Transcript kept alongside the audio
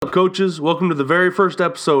up, coaches? Welcome to the very first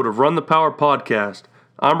episode of Run the Power podcast.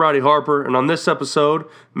 I'm Roddy Harper, and on this episode,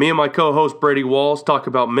 me and my co-host Brady Walls talk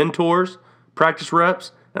about mentors, practice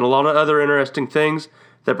reps, and a lot of other interesting things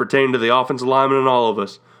that pertain to the offensive lineman and all of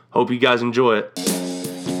us. Hope you guys enjoy it.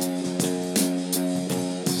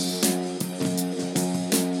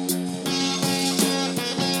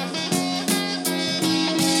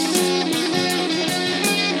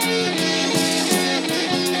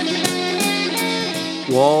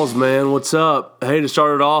 Walls, man, what's up? Hey, to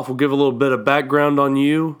start it off, we'll give a little bit of background on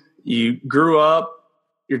you. You grew up,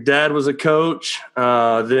 your dad was a coach,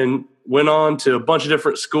 then went on to a bunch of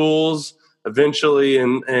different schools, eventually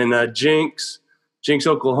in Jenks,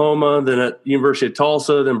 Oklahoma, then at University of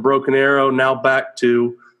Tulsa, then Broken Arrow, now back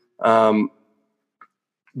to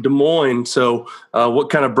Des Moines. So what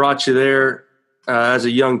kind of brought you there as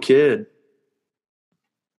a young kid?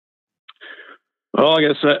 Well, I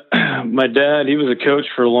guess my dad, he was a coach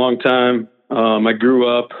for a long time. I grew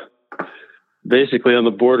up basically on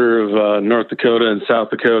the border of North Dakota and South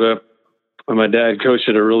Dakota. And my dad coached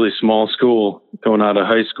at a really small school going out of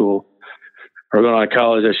high school, or going out of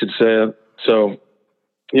college, I should say. So,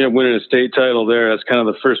 winning a state title there, that's kind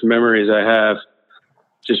of the first memories I have.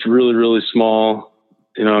 Just really, really small.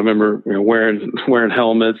 I remember wearing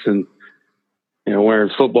helmets and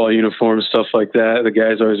wearing football uniforms, stuff like that. The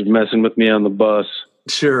guys always messing with me on the bus.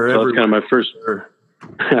 Sure. So that's kind of my first,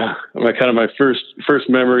 my first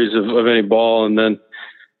memories of any ball. And then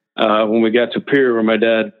when we got to Pierre, where my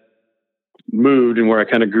dad moved and where I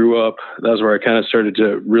kind of grew up, that was where I kind of started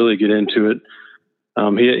to really get into it.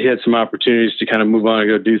 He had some opportunities to kind of move on and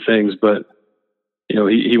go do things, but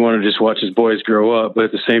he wanted to just watch his boys grow up. But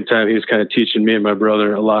at the same time, he was kind of teaching me and my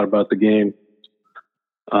brother a lot about the game.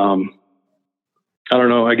 I don't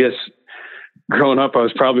know. I guess growing up, I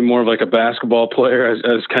was probably more of like a basketball player.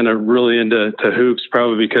 I was kind of really into hoops,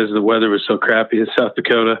 probably because the weather was so crappy in South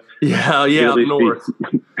Dakota. Yeah, up north.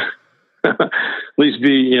 At least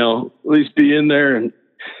be in there and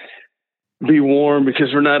be warm,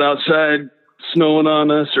 because we're not outside snowing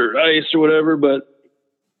on us or ice or whatever. But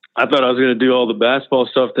I thought I was going to do all the basketball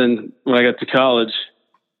stuff. Then when I got to college,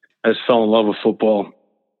 I just fell in love with football,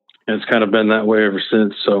 and it's kind of been that way ever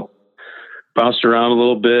since. So bounced around a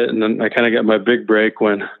little bit, and then I kind of got my big break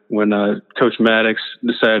when Coach Maddox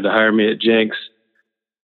decided to hire me at Jenks,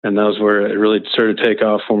 and that was where it really started to take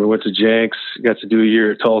off for me. Went to Jenks, got to do a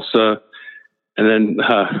year at Tulsa, and then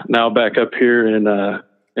now back up here in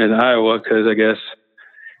Iowa, because I guess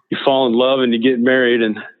you fall in love and you get married,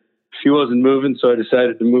 and she wasn't moving, so I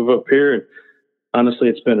decided to move up here. And honestly,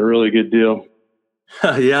 it's been a really good deal.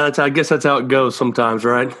 Yeah, I guess that's how it goes sometimes,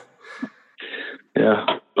 right?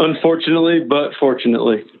 Yeah. Unfortunately, but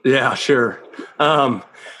fortunately. Yeah, sure. To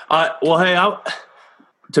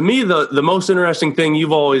me, the most interesting thing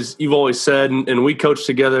you've always said, and we coached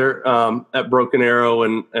together at Broken Arrow,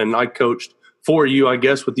 and I coached for you, I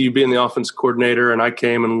guess, with you being the offense coordinator, and I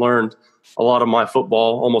came and learned a lot of my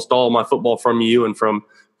football, almost all of my football, from you and from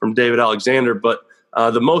David Alexander. But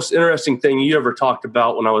the most interesting thing you ever talked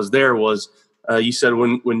about when I was there was you said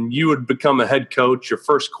when you would become a head coach, your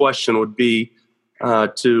first question would be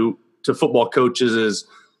to football coaches is,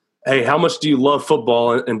 hey, how much do you love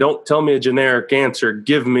football? And don't tell me a generic answer.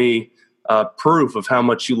 Give me proof of how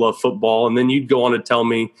much you love football. And then you'd go on to tell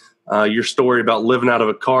me your story about living out of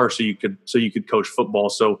a car so you could coach football.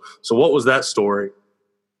 So what was that story?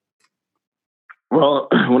 Well,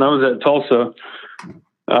 when I was at Tulsa,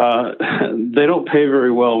 they don't pay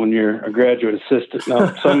very well when you're a graduate assistant.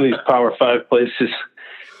 Now, some of these Power 5 places,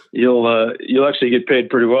 you'll actually get paid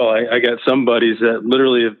pretty well. I got some buddies that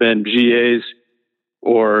literally have been GAs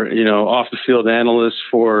or, off the field analysts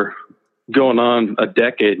for going on a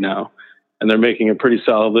decade now, and they're making a pretty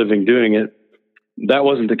solid living doing it. That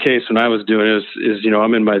wasn't the case when I was doing it.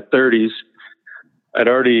 I'm in my 30s. I'd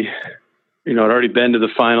already been to the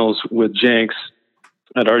finals with Jenks.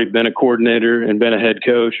 I'd already been a coordinator and been a head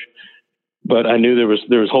coach, but I knew there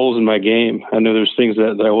was holes in my game. I knew there was things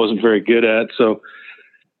that I wasn't very good at. So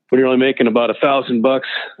when you're only making about $1,000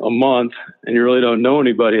 a month and you really don't know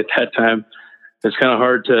anybody at that time, it's kind of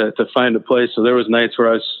hard to find a place. So there was nights where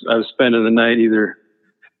I was spending the night either,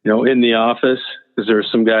 in the office, because there were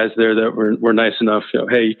some guys there that were nice enough,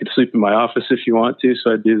 hey, you could sleep in my office if you want to.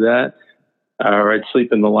 So I'd do that. Or I'd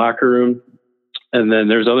sleep in the locker room. And then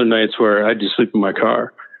there's other nights where I'd just sleep in my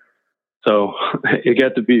car. So it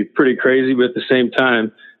got to be pretty crazy, but at the same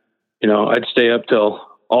time, I'd stay up till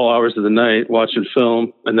all hours of the night watching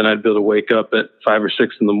film, and then I'd be able to wake up at 5 or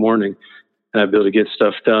 6 in the morning, and I'd be able to get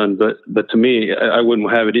stuff done. But to me, I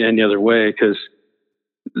wouldn't have it any other way, because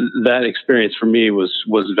that experience for me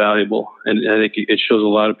was valuable. And I think it shows a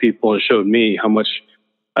lot of people, and it showed me how much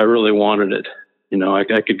I really wanted it.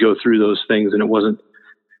 I could go through those things, and it wasn't,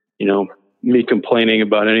 me complaining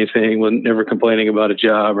about anything, wasn't never complaining about a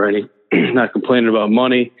job or not complaining about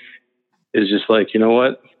money. It's just like, you know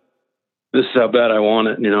what, this is how bad I want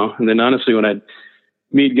it, And then honestly, when I'd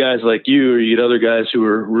meet guys like you, or you get other guys who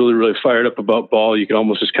were really, really fired up about ball, you could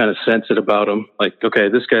almost just kind of sense it about them. Like, okay,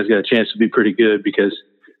 this guy's got a chance to be pretty good because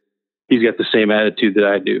he's got the same attitude that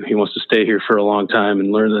I do. He wants to stay here for a long time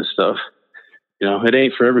and learn this stuff. It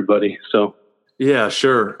ain't for everybody. So. Yeah,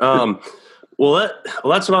 sure. Well,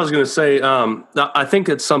 that's what I was going to say. I think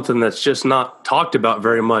it's something that's just not talked about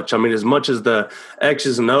very much. I mean, as much as the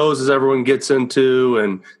X's and O's as everyone gets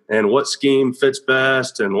into, and what scheme fits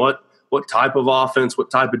best, and what type of offense,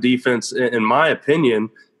 what type of defense, in my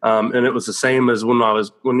opinion, and it was the same as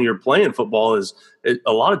when you're playing football,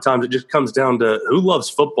 a lot of times it just comes down to who loves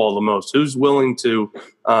football the most, who's willing to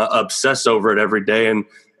obsess over it every day. And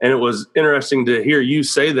it was interesting to hear you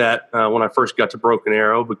say that when I first got to Broken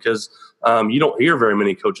Arrow, because you don't hear very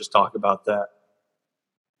many coaches talk about that.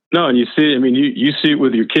 No, and you see, I mean, you see it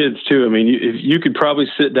with your kids too. I mean, if you could probably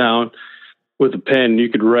sit down with a pen, you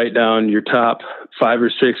could write down your top 5 or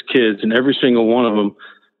 6 kids, and every single one of them,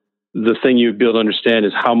 the thing you'd be able to understand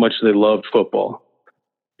is how much they loved football.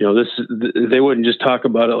 They wouldn't just talk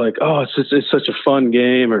about it like, oh, it's such a fun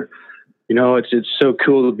game, or, it's so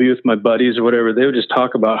cool to be with my buddies or whatever. They would just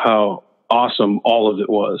talk about how awesome all of it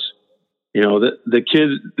was. The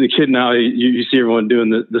kid now, you see everyone doing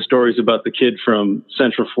the stories about the kid from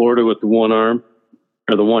Central Florida with the one arm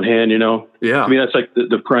or the one hand, Yeah. I mean, that's like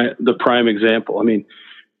the prime example. I mean,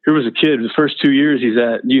 here was a kid, the first 2 years he's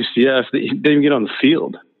at UCF, he didn't even get on the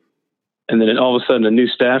field. And then all of a sudden a new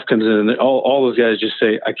staff comes in, and all those guys just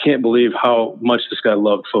say, I can't believe how much this guy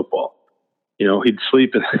loved football. He'd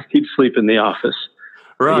sleep in the office.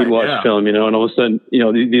 Right. He'd watch film, and all of a sudden,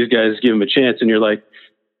 these guys give him a chance, and you're like,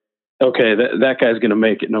 okay, that guy's going to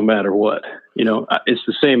make it no matter what. It's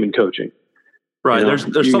the same in coaching. Right.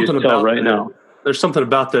 There's something about right now. There's something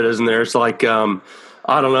about that, isn't there? It's like, I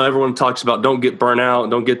don't know. Everyone talks about don't get burnt out,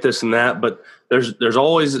 don't get this and that, but there's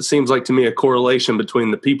always, it seems like to me, a correlation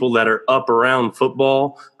between the people that are up around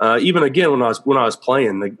football. Even again, when I was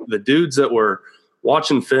playing, the dudes that were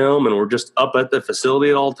watching film and were just up at the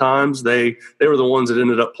facility at all times, they were the ones that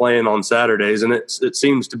ended up playing on Saturdays. And it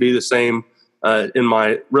seems to be the same in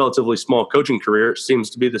my relatively small coaching career. It seems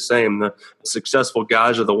to be the same. The successful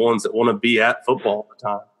guys are the ones that want to be at football all the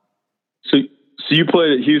time. So you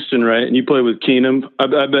played at Houston, right? And you played with Keenum. I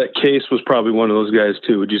bet Case was probably one of those guys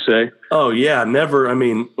too. Would you say? Oh yeah, never. I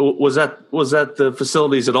mean, was that the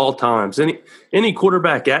facilities at all times? Any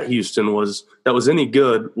quarterback at Houston that was any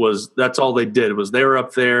good that's all they did was they were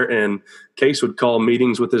up there, and Case would call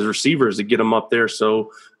meetings with his receivers to get them up there,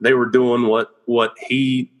 so they were doing what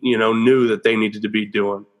he knew that they needed to be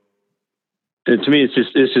doing. And to me,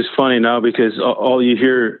 it's just funny now because all you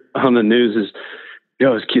hear on the news is,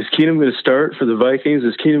 is Keenum going to start for the Vikings?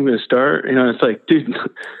 Is Keenum going to start? It's like, dude,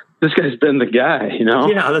 this guy's been the guy,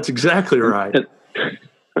 Yeah, that's exactly right.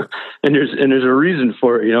 And there's a reason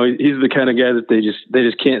for it. He's the kind of guy that they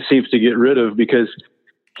just can't seem to get rid of because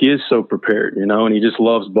he is so prepared, and he just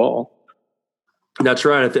loves ball. That's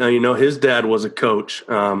right. His dad was a coach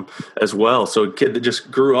as well. So a kid that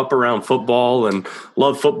just grew up around football and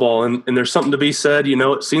loved football. And there's something to be said,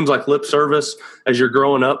 it seems like lip service as you're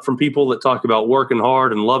growing up from people that talk about working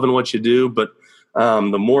hard and loving what you do. But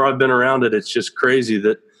the more I've been around it, it's just crazy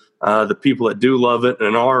that the people that do love it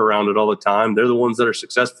and are around it all the time, they're the ones that are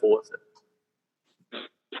successful with it.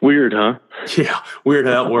 It's weird, huh? Yeah, weird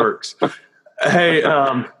how it works. Hey,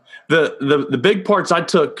 the big parts I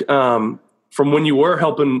took from when you were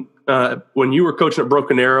helping, when you were coaching at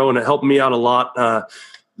Broken Arrow, and it helped me out a lot.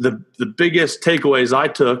 The biggest takeaways I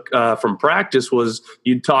took from practice was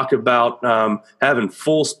you'd talk about having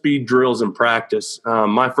full speed drills in practice.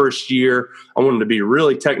 My first year, I wanted to be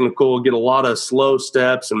really technical, get a lot of slow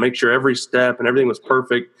steps and make sure every step and everything was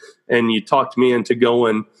perfect. And you talked me into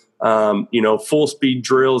going, full speed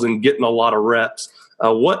drills and getting a lot of reps.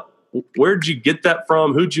 Where'd you get that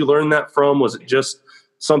from? Who'd you learn that from? Was it just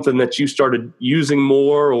something that you started using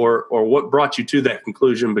more, or what brought you to that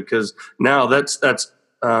conclusion? Because now that's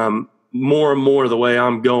more and more the way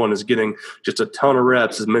I'm going is getting just a ton of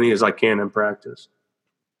reps, as many as I can in practice.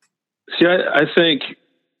 See, I think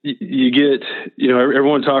you get,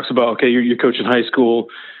 everyone talks about, okay, you're coaching high school,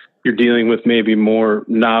 you're dealing with maybe more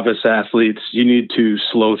novice athletes. You need to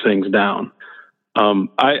slow things down.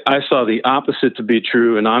 I saw the opposite to be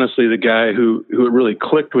true. And honestly, the guy who it really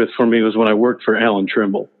clicked with for me was when I worked for Alan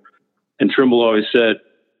Trimble. And Trimble always said,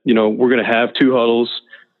 we're going to have 2 huddles.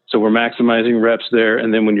 So we're maximizing reps there.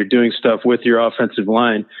 And then when you're doing stuff with your offensive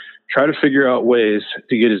line, try to figure out ways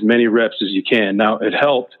to get as many reps as you can. Now, it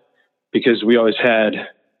helped because we always had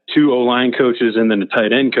 2 O-line coaches and then a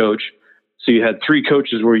tight end coach. So you had 3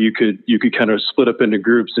 coaches where you could kind of split up into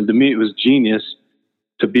groups. And to me, it was genius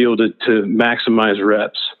to be able to maximize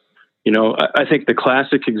reps. I think the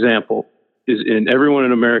classic example is, and everyone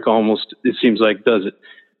in America almost, it seems like, does it.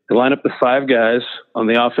 They line up the 5 guys on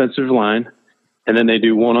the offensive line, and then they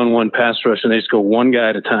do one-on-one pass rush, and they just go one guy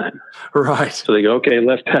at a time. Right. So they go, okay,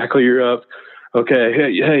 left tackle, you're up. Okay,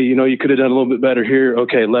 hey, you could have done a little bit better here.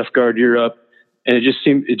 Okay, left guard, you're up. And it just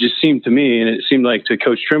seemed to me, and it seemed like to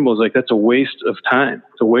Coach Trimble, like, that's a waste of time.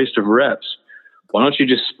 It's a waste of reps. Why don't you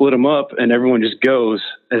just split them up and everyone just goes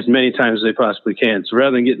as many times as they possibly can? So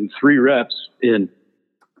rather than getting 3 reps in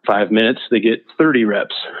 5 minutes, they get 30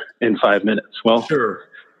 reps in 5 minutes. Well, sure.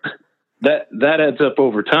 That adds up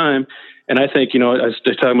over time. And I think, I was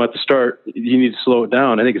just talking about the start, you need to slow it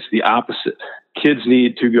down. I think it's the opposite. Kids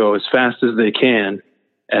need to go as fast as they can,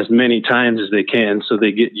 as many times as they can, so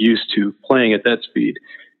they get used to playing at that speed.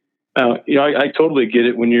 I totally get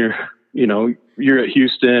it when you're at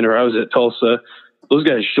Houston or I was at Tulsa. Those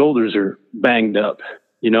guys' shoulders are banged up.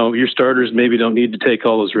 Your starters maybe don't need to take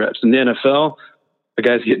all those reps. In the NFL, the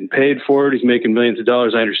guy's getting paid for it. He's making millions of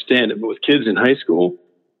dollars. I understand it. But with kids in high school,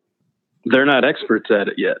 they're not experts at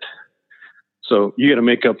it yet. So you got to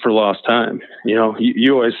make up for lost time.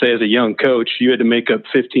 You always say as a young coach, you had to make up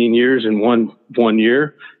 15 years in one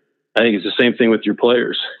year. I think it's the same thing with your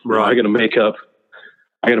players. Right. I got to make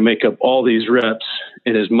up all these reps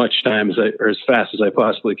in as much time or as fast as I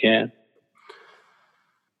possibly can.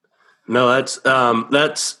 No,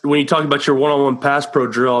 that's when you talk about your one-on-one pass pro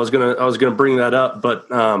drill. I was gonna bring that up, but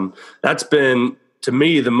that's been, to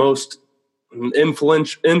me, the most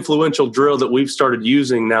influential drill that we've started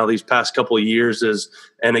using now these past couple of years is.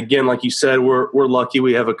 And again, like you said, we're lucky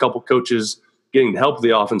we have a couple coaches getting to help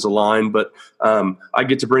the offensive line, but I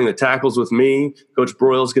get to bring the tackles with me. Coach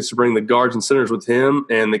Broyles gets to bring the guards and centers with him,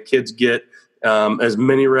 and the kids get as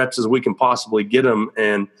many reps as we can possibly get them.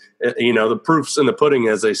 And, the proof's in the pudding,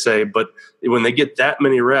 as they say. But when they get that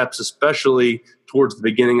many reps, especially towards the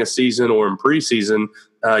beginning of season or in preseason,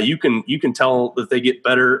 you can tell that they get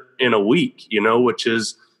better in a week,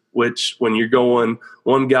 which when you're going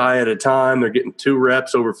one guy at a time, they're getting 2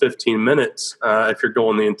 reps over 15 minutes. If you're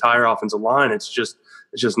going the entire offensive line, it's just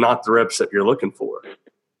not the reps that you're looking for.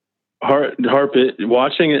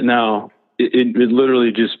 Watching it now, it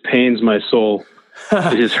literally just pains my soul.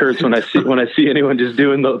 It just hurts when I see anyone just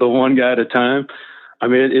doing the one guy at a time. I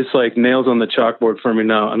mean, it's like nails on the chalkboard for me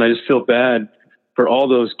now, and I just feel bad for all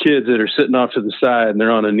those kids that are sitting off to the side and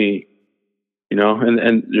they're on a knee, and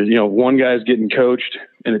one guy's getting coached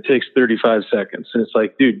and it takes 35 seconds, and it's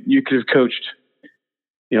like, dude, you could have coached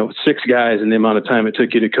 6 guys in the amount of time it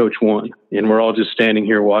took you to coach one, and we're all just standing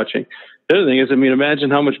here watching. The other thing is,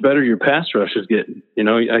 imagine how much better your pass rush is getting.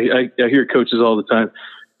 I hear coaches all the time,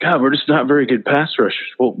 God, we're just not very good pass rushers.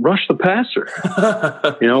 Well, rush the passer.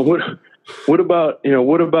 What about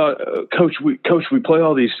coach? We play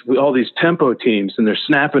all these tempo teams, and they're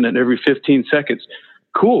snapping it every 15 seconds.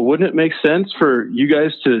 Cool. Wouldn't it make sense for you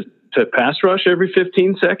guys to pass rush every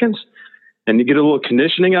 15 seconds, and you get a little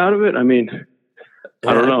conditioning out of it? I mean,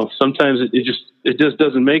 I don't know. Sometimes it just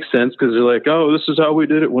doesn't make sense because they're like, oh, this is how we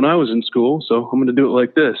did it when I was in school, so I'm going to do it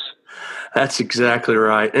like this. That's exactly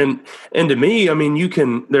right. And to me,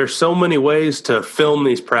 there's so many ways to film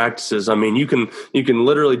these practices. You can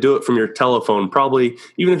literally do it from your telephone. Probably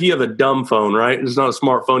even if you have a dumb phone, right? It's not a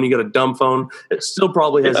smartphone. You got a dumb phone. It still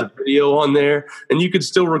probably has a video on there, and you could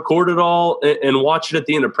still record it all and watch it at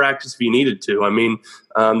the end of practice if you needed to.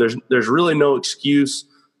 There's really no excuse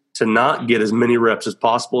to not get as many reps as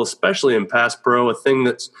possible, especially in pass pro, a thing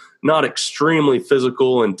that's not extremely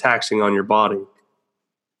physical and taxing on your body.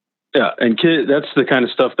 Yeah, and that's the kind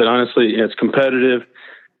of stuff that honestly, it's competitive.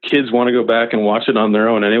 Kids want to go back and watch it on their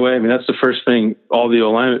own anyway. That's the first thing all the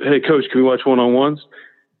O-line, hey, coach, can we watch one-on-ones?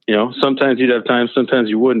 Sometimes you'd have time, sometimes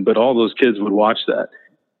you wouldn't, but all those kids would watch that.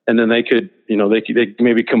 And then they could, they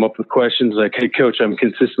maybe come up with questions like, hey, coach, I'm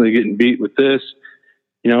consistently getting beat with this,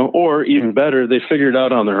 or even better, they figure it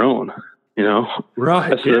out on their own, Right.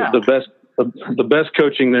 That's the best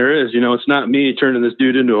coaching there is. It's not me turning this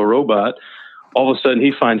dude into a robot. All of a sudden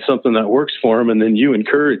he finds something that works for him, and then you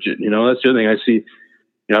encourage it. That's the other thing I see.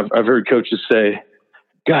 I've heard coaches say,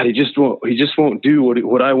 God, he just won't do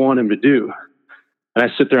what I want him to do. And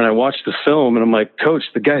I sit there and I watch the film and I'm like, Coach,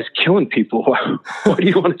 the guy's killing people. Why do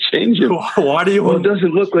you want to change him? Why do you want? Well,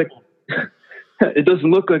 it doesn't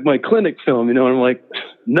look like my clinic film, And I'm like,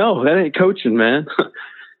 no, that ain't coaching, man.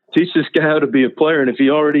 teach this guy how to be a player. And if he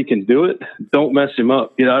already can do it, don't mess him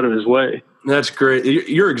up. Get out of his way. That's great.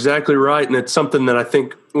 You're exactly right. And it's something that I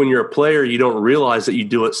think when you're a player, you don't realize that you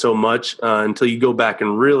do it so much until you go back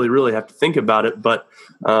and really, really have to think about it. But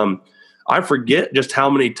I forget just how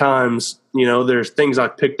many times, there's things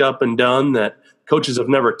I've picked up and done that coaches have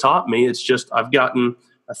never taught me. It's just I've gotten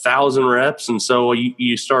 1,000 reps. And so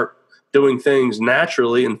you start doing things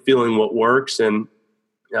naturally and feeling what works. And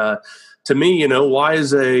to me, why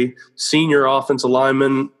is a senior offensive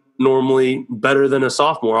lineman normally better than a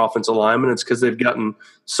sophomore offensive lineman? It's because they've gotten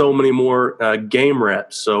so many more game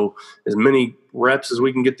reps. So as many reps as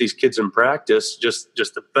we can get these kids in practice, just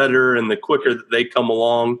the better and the quicker that they come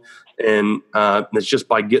along. And it's just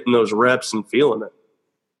by getting those reps and feeling it.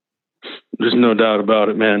 There's no doubt about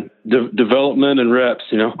it, man. Development and reps,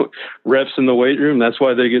 reps in the weight room. That's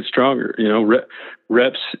why they get stronger.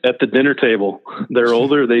 Reps at the dinner table. They're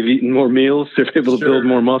older. They've eaten more meals. They're able to build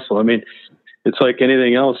more muscle. I mean, it's like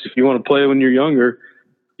anything else. If you want to play when you're younger,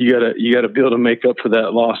 you gotta be able to make up for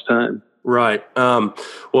that lost time. Right.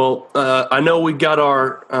 I know we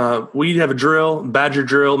got we have a drill, Badger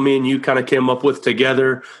drill. Me and you kind of came up with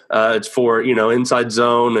together. It's for, inside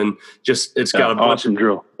zone, and it's got a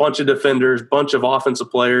bunch of defenders, bunch of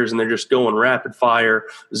offensive players, and they're just going rapid fire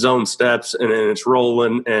zone steps, and it's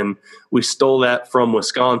rolling. And we stole that from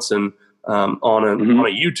Wisconsin on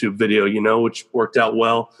a YouTube video, which worked out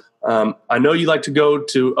well. I know you like to go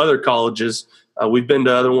to other colleges. We've been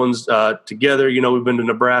to other ones together. We've been to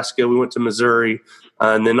Nebraska. We went to Missouri.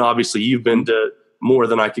 And then obviously you've been to more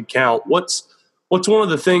than I could count. What's one of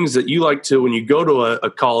the things that you like to, when you go to a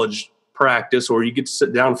college practice or you get to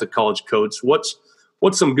sit down with a college coach, what's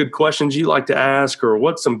some good questions you like to ask, or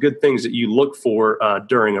what's some good things that you look for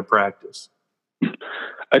during a practice?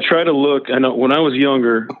 I try to look. I know when I was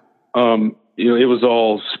younger, it was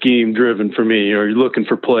all scheme driven for me. You're looking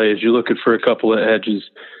for plays. You're looking for a couple of edges.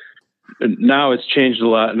 Now it's changed a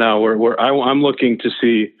lot now where I'm looking to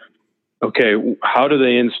see, okay, how do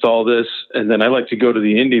they install this? And then I like to go to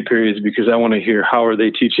the indie periods because I want to hear, how are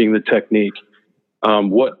they teaching the technique?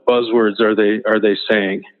 What buzzwords are they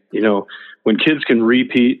saying? When kids can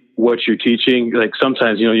repeat what you're teaching, like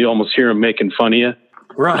sometimes, you almost hear them making fun of you.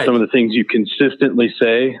 Right. Some of the things you consistently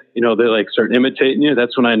say, they like start imitating you.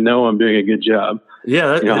 That's when I know I'm doing a good job.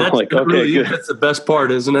 Yeah, that's the best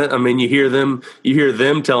part, isn't it? I mean, you hear them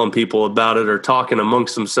telling people about it or talking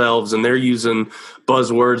amongst themselves, and they're using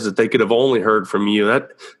buzzwords that they could have only heard from you.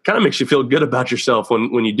 That kind of makes you feel good about yourself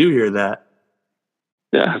when you do hear that.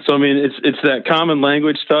 Yeah, so I mean, it's that common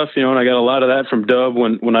language stuff, and I got a lot of that from Dub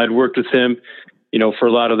when I'd worked with him, for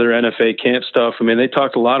a lot of their NFA camp stuff. I mean, they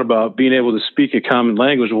talked a lot about being able to speak a common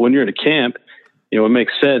language. Well, when you're in a camp, it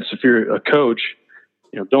makes sense if you're a coach.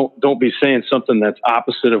 Don't be saying something that's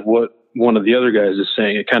opposite of what one of the other guys is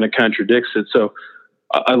saying. It kind of contradicts it. So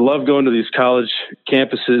I love going to these college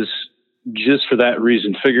campuses just for that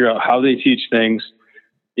reason. Figure out how they teach things,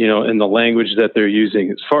 in the language that they're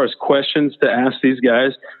using. As far as questions to ask these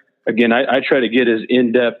guys, again, I try to get as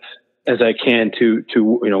in-depth as I can to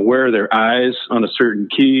where are their eyes on a certain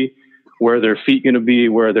key, where are their feet going to be,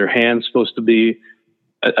 where are their hands supposed to be.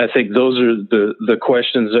 I think those are the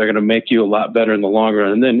questions that are going to make you a lot better in the long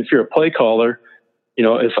run. And then if you're a play caller,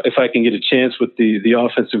 if I can get a chance with the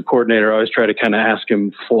offensive coordinator, I always try to kind of ask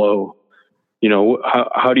him flow.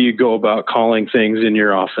 How do you go about calling things in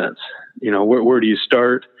your offense? Where do you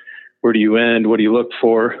start? Where do you end? What do you look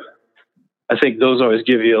for? I think those always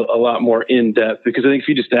give you a lot more in depth, because I think if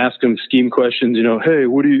you just ask them scheme questions, hey,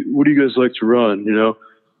 what do you guys like to run?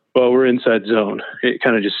 Well, we're inside zone. It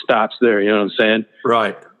kind of just stops there. You know what I'm saying?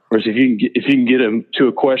 Right. Whereas if you can get them to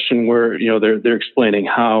a question where they're explaining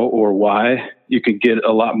how or why, you can get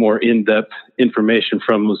a lot more in-depth information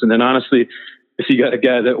from those. And then honestly, if you got a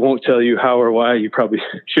guy that won't tell you how or why, you probably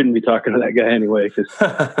shouldn't be talking to that guy anyway, because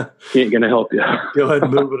he ain't going to help you. Go ahead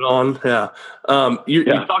and move it on. Yeah.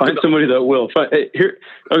 Find somebody that will. Here,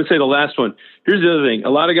 I would say the last one. Here's the other thing. A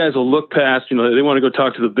lot of guys will look past. They want to go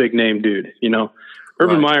talk to the big name dude.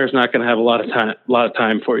 Urban Meyer's not going to have a lot of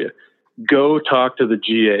time for you. Go talk to the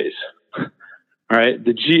GAs. All right.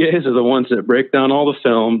 The GAs are the ones that break down all the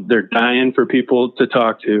film. They're dying for people to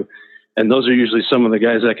talk to. And those are usually some of the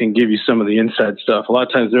guys that can give you some of the inside stuff. A lot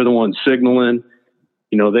of times they're the ones signaling,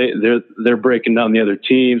 they're breaking down the other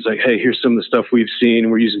teams. Like, hey, here's some of the stuff we've seen.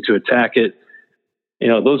 We're using to attack it.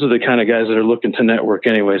 Those are the kind of guys that are looking to network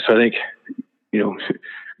anyway. So I think,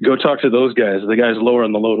 go talk to those guys, the guys lower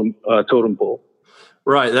on the totem pole.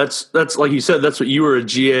 Right. That's like you said, that's what you were a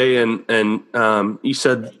GA and you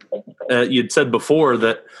said, you'd said before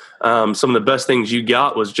that some of the best things you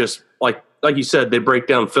got was just like like you said, they break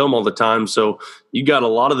down film all the time. So you got a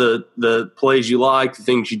lot of the plays you like, the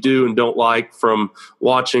things you do and don't like from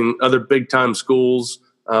watching other big time schools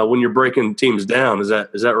when you're breaking teams down. Is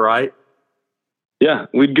that right? Yeah,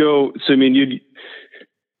 we'd go. So, I mean,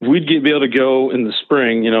 we'd be able to go in the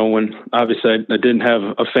spring, when obviously I didn't have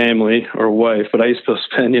a family or a wife, but I used to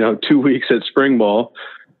spend, 2 weeks at spring ball,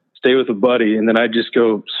 stay with a buddy, and then I'd just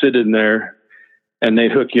go sit in there and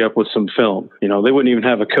they'd hook you up with some film. They wouldn't even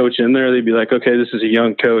have a coach in there. They'd be like, okay, this is a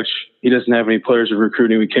young coach. He doesn't have any players of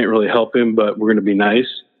recruiting. We can't really help him, but we're going to be nice.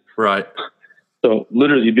 Right. So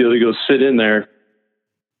literally you'd be able to go sit in there.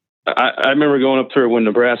 I remember going up there when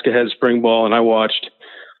Nebraska had spring ball, and I watched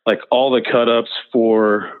like all the cut-ups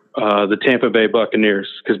for the Tampa Bay Buccaneers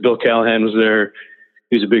because Bill Callahan was there.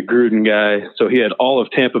 He was a big Gruden guy. So he had all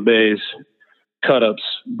of Tampa Bay's cut-ups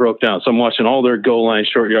broke down. So I'm watching all their goal line,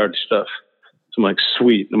 short yard stuff. So I'm like,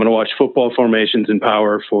 sweet. I'm going to watch football formations and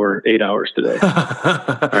power for 8 hours today.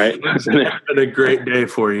 All right. It's been a great day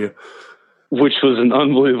for you. Which was an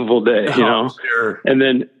unbelievable day, Sure.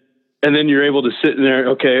 And then you're able to sit in there.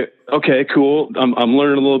 Okay, cool. I'm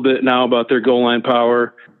learning a little bit now about their goal line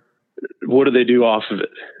power. What do they do off of it?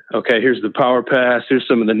 Okay, here's the power pass. Here's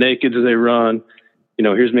some of the nakeds they run.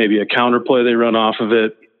 Here's maybe a counter play they run off of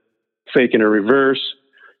it, faking a reverse.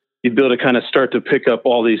 You'd be able to kind of start to pick up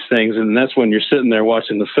all these things. And that's when you're sitting there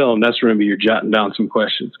watching the film. That's when you're jotting down some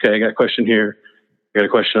questions. Okay, I got a question here. I got a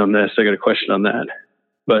question on this. I got a question on that.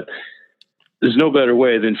 But there's no better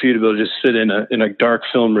way than for you to be able to just sit in a dark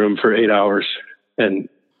film room for 8 hours and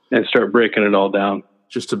start breaking it all down.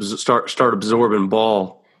 Just to start absorbing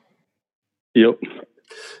ball. Yep.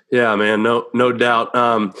 Yeah, man. No doubt.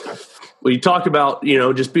 Well, you talk about,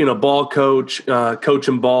 just being a ball coach,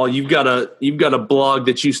 coaching ball. You've got a blog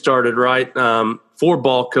that you started, right? For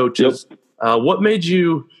ball coaches. Yep. What made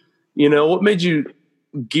you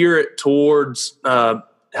gear it towards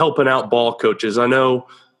helping out ball coaches? I know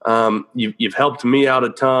you've helped me out a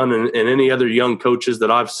ton, and any other young coaches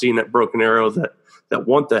that I've seen at Broken Arrow that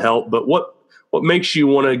want the help. But what makes you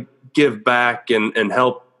want to give back and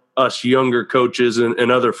help us younger coaches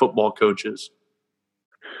and other football coaches?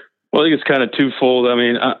 Well, I think it's kind of twofold. I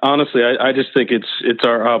mean, honestly, I just think it's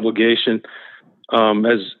our obligation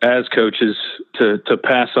as coaches to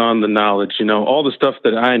pass on the knowledge. All the stuff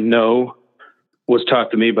that I know was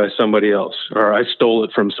taught to me by somebody else, or I stole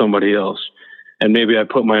it from somebody else, and maybe I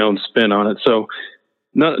put my own spin on it. So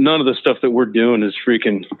none of the stuff that we're doing is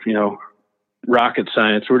freaking, rocket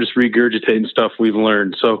science. We're just regurgitating stuff we've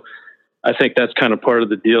learned. So I think that's kind of part of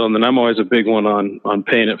the deal. And then I'm always a big one on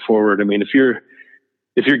paying it forward. I mean, if you're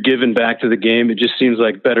giving back to the game, it just seems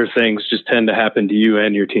like better things just tend to happen to you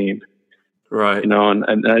and your team. Right. And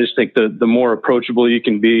I just think the more approachable you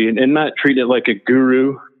can be and not treat it like a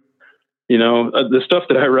guru, the stuff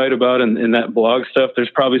that I write about in that blog stuff,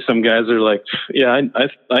 there's probably some guys that are like, yeah,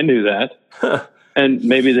 I knew that. And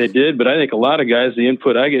maybe they did, but I think a lot of guys, the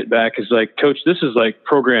input I get back is like, Coach, this is like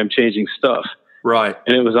program changing stuff. Right.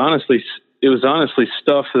 And it was honestly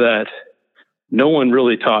stuff that no one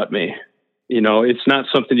really taught me. It's not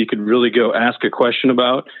something you could really go ask a question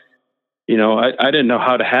about. I didn't know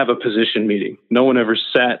how to have a position meeting. No one ever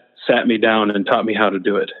sat me down and taught me how to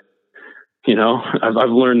do it. I've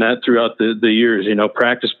learned that throughout the years.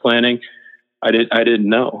 Practice planning, I didn't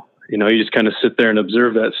know. You just kind of sit there and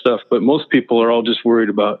observe that stuff. But most people are all just worried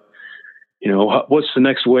about, what's the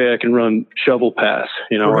next way I can run shovel pass?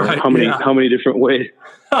 Right, or how many different ways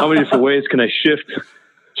can I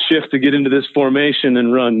shift to get into this formation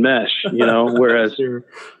and run mesh? Whereas sure.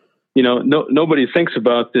 Nobody thinks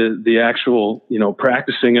about the actual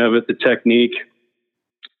practicing of it, the technique.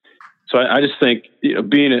 So I just think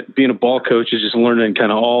being a ball coach is just learning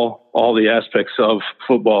kind of all the aspects of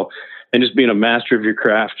football and just being a master of your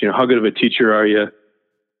craft. How good of a teacher are you?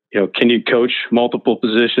 Can you coach multiple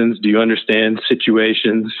positions? Do you understand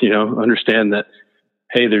situations? Understand that,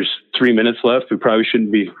 hey, there's 3 minutes left. We probably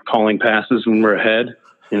shouldn't be calling passes when we're ahead.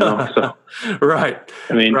 So right.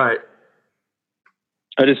 I mean, right.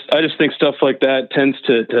 I just think stuff like that tends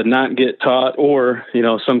to not get taught, or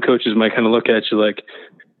some coaches might kind of look at you like,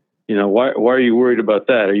 why are you worried about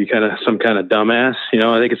that? Are you kind of some kind of dumbass?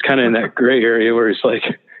 I think it's kind of in that gray area where it's like,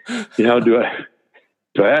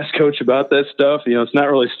 do I ask coach about that stuff? It's not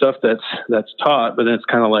really stuff that's taught, but then it's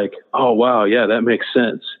kind of like, oh wow, yeah, that makes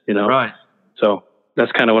sense. Right. So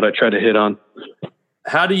that's kind of what I try to hit on.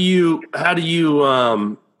 How do you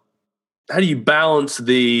balance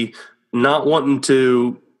the not wanting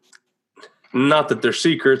to, not that they're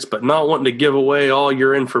secrets, but not wanting to give away all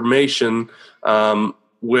your information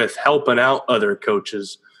with helping out other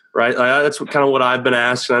coaches? right? That's kind of what I've been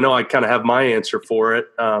asked. And I know I kind of have my answer for it.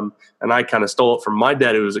 And I kind of stole it from my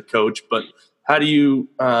dad, who was a coach. But how do you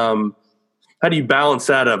balance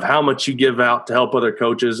that of how much you give out to help other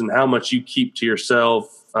coaches and how much you keep to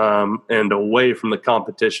yourself and away from the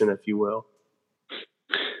competition, if you will?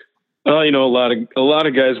 Well, a lot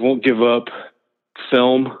of guys won't give up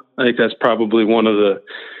film. I think that's probably one of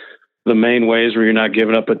the main ways where you're not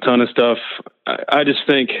giving up a ton of stuff. I just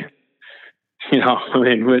think,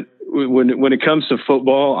 when it comes to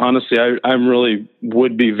football, honestly, I'm really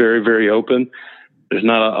would be very, very open. There's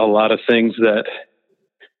not a lot of things that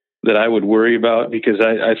I would worry about because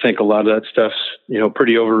I think a lot of that stuff's,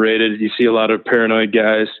 pretty overrated. You see a lot of paranoid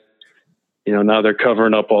guys, now they're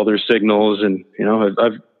covering up all their signals, and,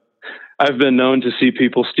 I've been known to see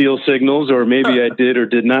people steal signals, or maybe I did or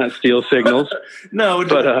did not steal signals. No,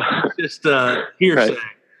 but just hearsay. Right.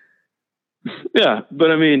 Yeah, but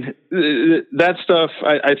that stuff.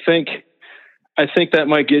 I think that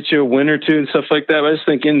might get you a win or two and stuff like that. But I just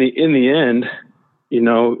think in the end,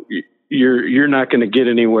 you're not going to get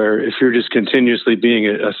anywhere if you're just continuously being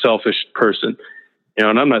a selfish person.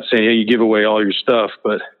 And I'm not saying you give away all your stuff,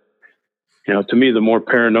 but to me, the more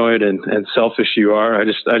paranoid and selfish you are, I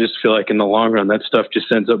just feel like in the long run, that stuff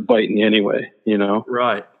just ends up biting you anyway,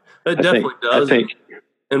 Right. It definitely does. I think,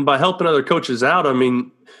 and by helping other coaches out,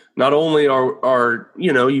 not only are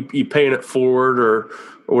you paying it forward or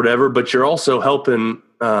whatever, but you're also helping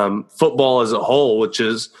football as a whole, which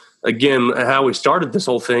is, again, how we started this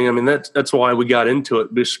whole thing. That's why we got into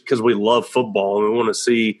it, because we love football and we want to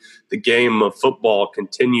see the game of football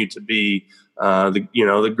continue to be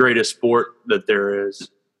the greatest sport that there is.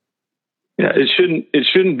 Yeah, it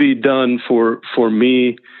shouldn't be done for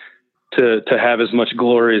me to have as much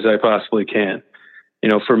glory as I possibly can.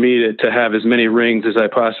 For me to have as many rings as I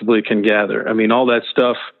possibly can gather. All that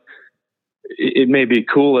stuff, it may be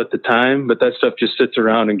cool at the time, but that stuff just sits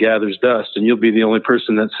around and gathers dust, and you'll be the only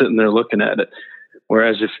person that's sitting there looking at it.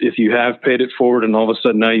 Whereas if you have paid it forward and all of a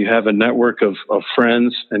sudden now you have a network of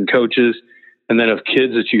friends and coaches, and then of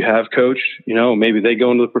kids that you have coached, maybe they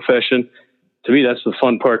go into the profession. To me, that's the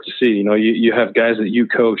fun part to see. You have guys that you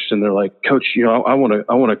coached and they're like, Coach, I want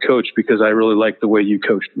to coach because I really like the way you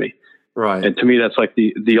coached me. Right. And to me, that's like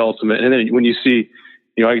the ultimate. And then when you see,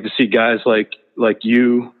 I get to see guys like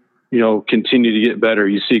you, continue to get better.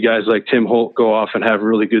 You see guys like Tim Holt go off and have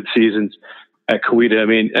really good seasons at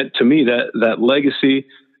Coweta. To me, that legacy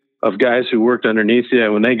of guys who worked underneath you,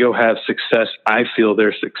 when they go have success, I feel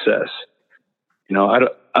their success. I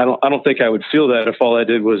don't think I would feel that if all I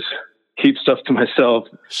did was keep stuff to myself.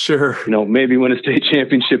 Sure. Maybe win a state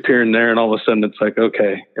championship here and there, and all of a sudden it's like,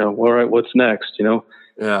 okay, all right, what's next? Yeah.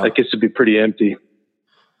 That gets to be pretty empty.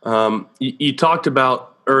 You talked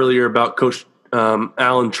about earlier about Coach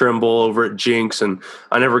Alan Trimble over at Jinx, and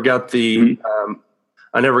I never got to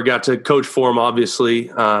coach for him,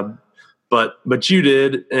 obviously, but you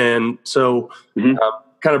did, and so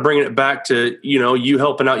kind of bringing it back to you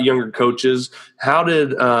helping out younger coaches. How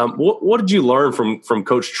did what did you learn from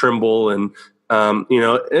Coach Trimble? And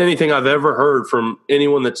anything I've ever heard from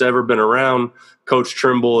anyone that's ever been around Coach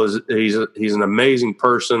Trimble is he's an amazing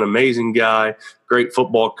person, amazing guy, great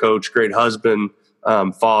football coach, great husband,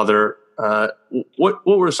 father. What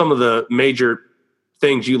were some of the major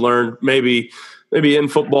things you learned, maybe in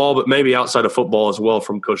football, but maybe outside of football as well,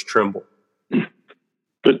 from Coach Trimble?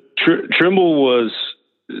 But Trimble was,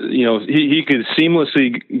 he could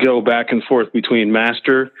seamlessly go back and forth between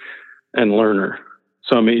master and learner.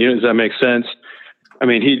 So does that make sense?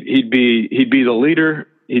 He'd be the leader.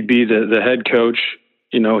 He'd be the head coach.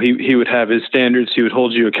 He would have his standards. He would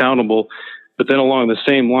hold you accountable. But then along the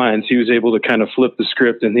same lines, he was able to kind of flip the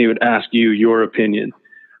script, and he would ask you your opinion,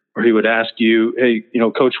 or he would ask you, hey,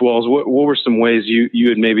 Coach Walls, what were some ways you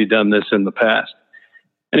had maybe done this in the past?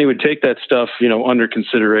 And he would take that stuff, under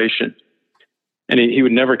consideration. And he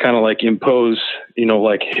would never kind of like impose,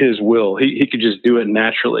 like his will. He could just do it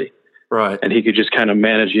naturally. Right. And he could just kind of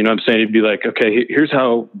manage, what I'm saying? He'd be like, okay, here's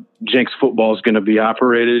how Jinx football is going to be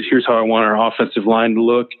operated. Here's how I want our offensive line to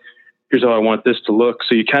look. Here's how I want this to look.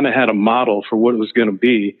 So you kind of had a model for what it was going to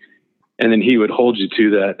be. And then he would hold you to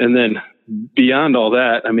that. And then beyond all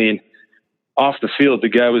that, off the field, the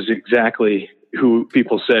guy was exactly who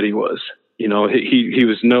people said he was. He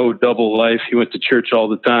was no double life. He went to church all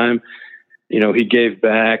the time. He gave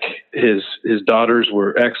back. His daughters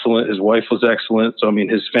were excellent. His wife was excellent. So,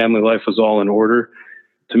 his family life was all in order.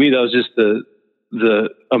 To me, that was just the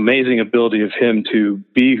amazing ability of him to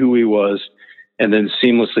be who he was and then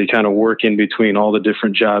seamlessly kind of work in between all the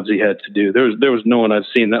different jobs he had to do. There was no one I've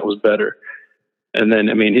seen that was better. And then,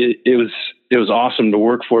 I mean, it was awesome to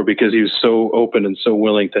work for because he was so open and so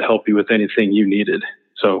willing to help you with anything you needed.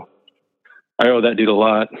 So I owe that dude a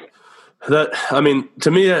lot.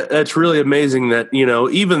 To me, that's really amazing that,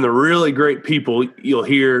 even the really great people, you'll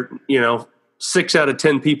hear, 6 out of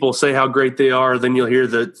 10 people say how great they are. Then you'll hear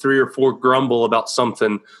the 3 or 4 grumble about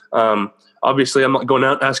something. Obviously, I'm not going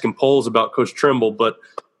out asking polls about Coach Trimble, but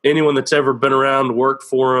anyone that's ever been around, worked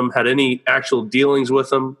for him, had any actual dealings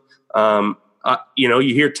with him,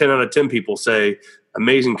 you hear 10 out of 10 people say,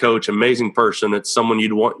 amazing coach, amazing person. It's someone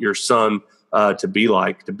you'd want your son to be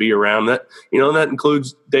like, to be around. That, and that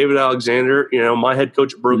includes David Alexander, my head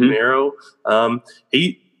coach at Broken Arrow.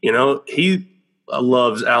 He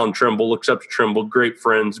loves Alan Trimble, looks up to Trimble, great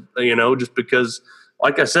friends, just because,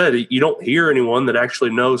 like I said, you don't hear anyone that actually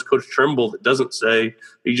knows Coach Trimble that doesn't say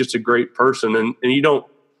he's just a great person. And you don't,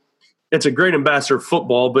 it's a great ambassador of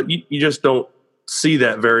football, but you just don't see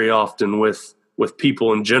that very often with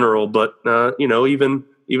people in general, but even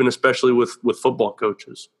especially with football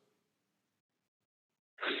coaches.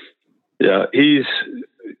 Yeah, he's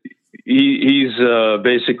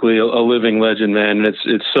basically a living legend, man. And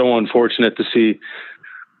it's so unfortunate to see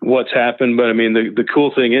what's happened. But I mean, the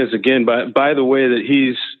cool thing is, again, by the way that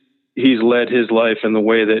he's led his life and the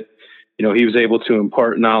way that, he was able to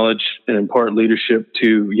impart knowledge and impart leadership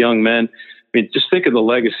to young men. I mean, just think of the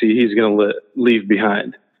legacy he's going to leave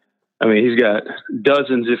behind. I mean, he's got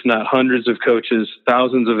dozens, if not hundreds of coaches,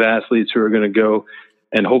 thousands of athletes who are going to go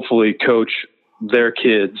and hopefully coach their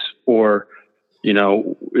kids, or,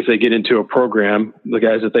 if they get into a program, the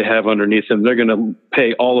guys that they have underneath them, they're going to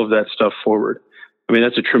pay all of that stuff forward. I mean,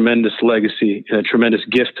 that's a tremendous legacy and a tremendous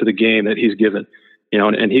gift to the game that he's given,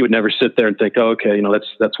 and he would never sit there and think, oh, okay,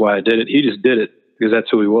 that's why I did it. He just did it because that's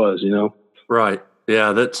who he was, Right.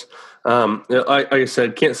 Yeah. That's, like I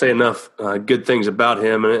said, can't say enough good things about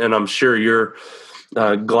him. And I'm sure you're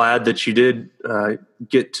glad that you did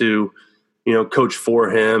get to, coach for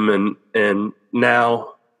him and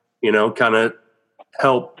now, kind of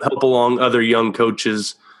help along other young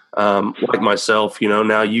coaches like myself.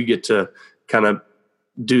 Now you get to kind of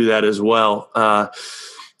do that as well.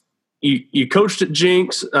 You coached at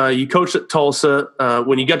Jenks, you coached at Tulsa.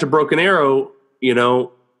 When you got to Broken Arrow,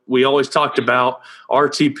 we always talked about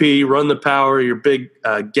RTP, run the power, your big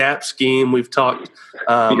gap scheme. We've talked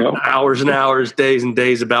hours and hours, days and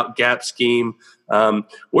days about gap scheme.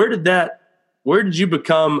 Where did you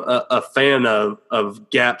become a fan of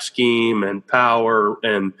gap scheme and power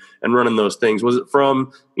and running those things? Was it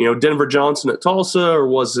from, Denver Johnson at Tulsa, or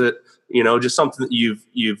was it, just something that you've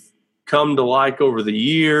come to like over the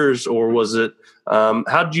years, or was it,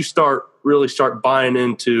 how did you really start buying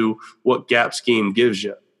into what gap scheme gives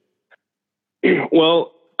you?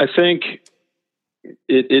 Well, I think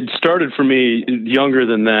it started for me younger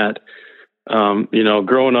than that.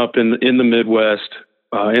 Growing up in the Midwest,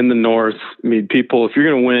 in the North, I mean, people, if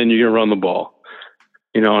you're going to win, you're going to run the ball.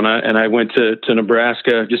 And I went to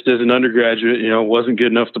Nebraska just as an undergraduate. Wasn't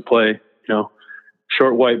good enough to play.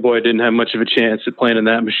 Short white boy, didn't have much of a chance at playing in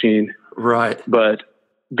that machine. Right. But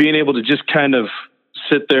being able to just kind of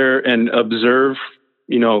sit there and observe,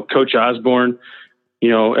 Coach Osborne.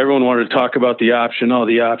 Everyone wanted to talk about the option. To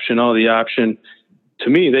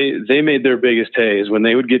me, they made their biggest hay is when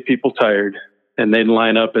they would get people tired and they'd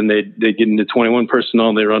line up and they'd get into 21 personnel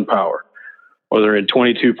and they run power, or they're in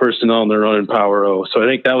 22 personnel and they're running power O. So I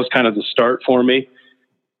think that was kind of the start for me.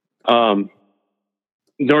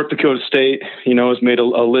 North Dakota State, has made a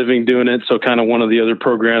living doing it. So kind of one of the other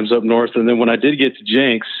programs up north. And then when I did get to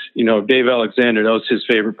Jenks, Dave Alexander, that was his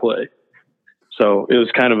favorite play. So it was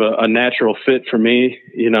kind of a natural fit for me,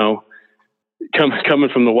 coming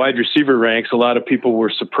from the wide receiver ranks. A lot of people were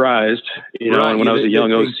surprised, right. And when I was a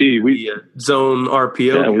young OC, we zone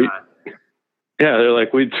RPO. They're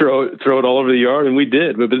like, we'd throw it all over the yard, and we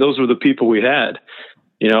did, but those were the people we had,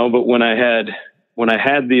 but when I had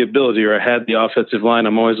the ability, or I had the offensive line,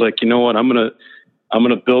 I'm always like, you know what, I'm going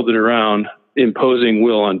to build it around imposing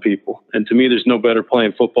will on people. And to me, there's no better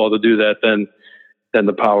playing football to do that than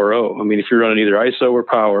the power O. I mean, if you're running either ISO or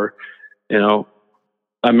power,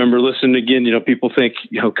 I remember listening again, people think,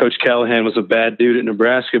 Coach Callahan was a bad dude at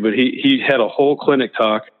Nebraska, but he had a whole clinic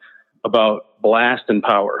talk about blast and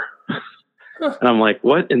power. And I'm like,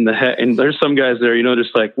 what in the heck? And there's some guys there,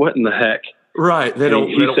 just like, what in the heck? Right. They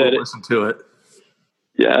don't want to listen to it.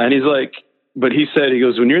 Yeah. And he's like, but he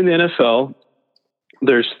goes, when you're in the NFL,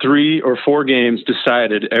 there's 3 or 4 games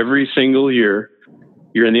decided every single year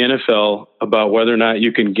you're in the NFL about whether or not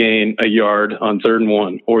you can gain a yard on 3rd and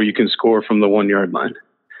 1, or you can score from the 1-yard line.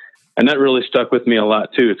 And that really stuck with me a lot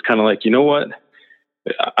too. It's kind of like, you know what?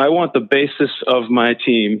 I want the basis of my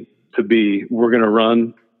team to be, we're going to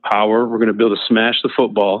run power, we're going to be able to smash the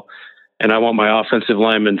football, and I want my offensive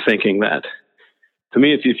linemen thinking that. To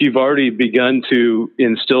me, if you've already begun to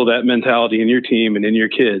instill that mentality in your team and in your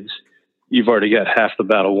kids, you've already got half the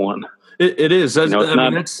battle won. It is.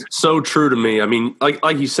 That's so true to me. I mean,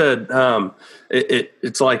 like you said,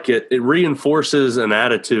 it's like it reinforces an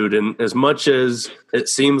attitude. And as much as it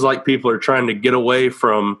seems like people are trying to get away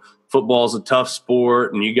from football's a tough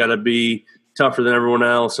sport and you got to be tougher than everyone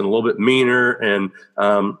else and a little bit meaner. And,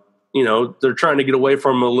 they're trying to get away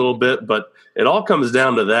from it a little bit, but it all comes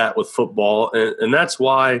down to that with football. And that's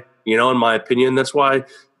why, in my opinion, that's why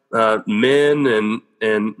men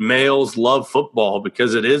and males love football,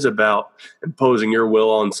 because it is about imposing your will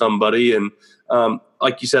on somebody. And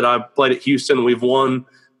like you said, I've played at Houston. We've won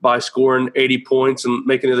by scoring 80 points and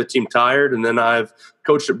making the other team tired. And then I've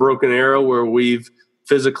coached at Broken Arrow, where we've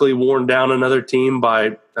physically worn down another team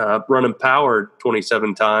by running power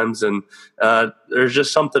 27 times. And there's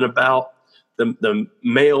just something about the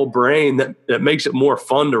male brain that makes it more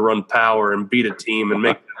fun to run power and beat a team and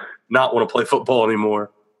make them not want to play football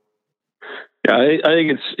anymore. Yeah, I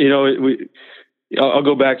think it's, I'll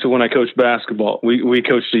go back to when I coached basketball. We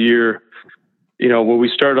coached a year, where we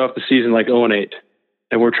started off the season like 0-8,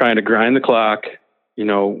 and we're trying to grind the clock,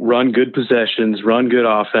 run good possessions, run good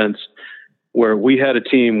offense, where we had a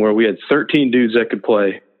team where we had 13 dudes that could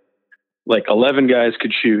play, like 11 guys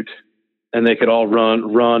could shoot, and they could all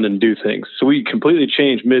run and do things. So we completely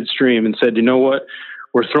changed midstream and said, you know what?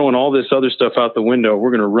 We're throwing all this other stuff out the window.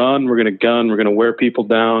 We're going to run, we're going to gun, we're going to wear people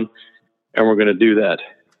down, and we're going to do that.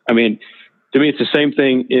 I mean, to me, it's the same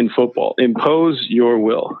thing in football. Impose your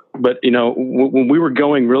will. But, when we were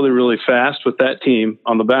going really, really fast with that team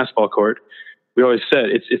on the basketball court, we always said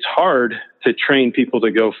it's hard to train people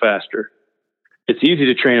to go faster. It's easy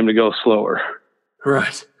to train them to go slower.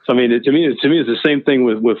 Right. So, I mean, to me, it's the same thing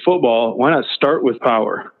with football. Why not start with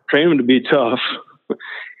power? Train them to be tough.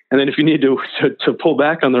 And then if you need to pull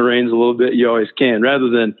back on the reins a little bit, you always can, rather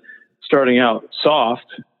than starting out soft,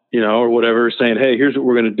 or whatever, saying, hey, here's what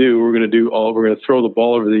we're going to do. We're going to throw the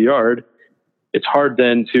ball over the yard. It's hard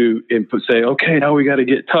then to say, okay, now we got to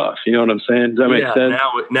get tough. You know what I'm saying? Does that make sense?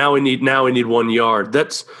 Now we need 1 yard.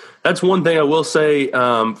 That's one thing I will say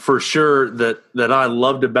for sure that I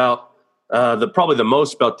loved about probably the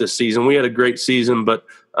most about this season. We had a great season, but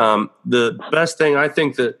the best thing I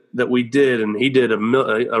think that we did, and he did a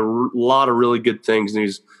lot of really good things, and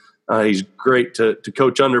he's great to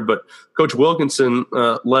coach under. But Coach Wilkinson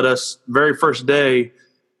let us very first day.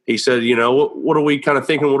 He said, what are we kind of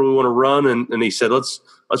thinking? What do we want to run? And he said, let's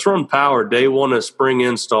run power. Day one is spring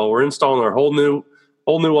install. We're installing our whole new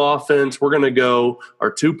offense. We're going to go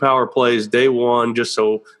our 2 power plays day one, just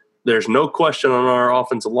so there's no question on our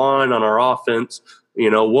offensive line, on our offense,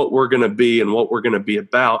 what we're going to be and what we're going to be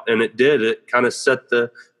about. And it did. It kind of set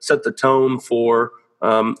the tone for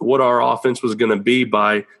what our offense was going to be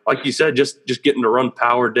by, like you said, just getting to run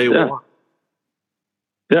power day one.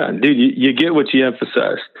 Yeah, dude, you get what you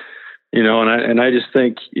emphasize, and I just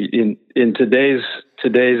think in today's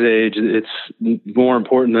age, it's more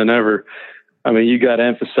important than ever. I mean, you got to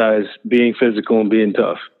emphasize being physical and being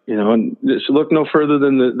tough, and just look no further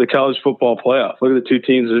than the college football playoff. Look at the 2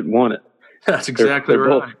 teams that won it. That's exactly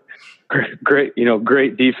right. Great,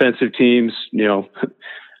 great defensive teams.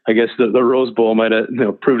 I guess the Rose Bowl might have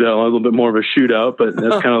proved out a little bit more of a shootout, but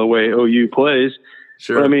that's kind of the way OU plays.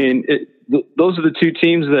 Sure. But I mean, those are the 2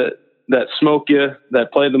 teams that smoke you,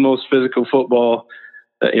 that play the most physical football,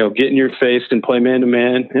 that, get in your face and play man to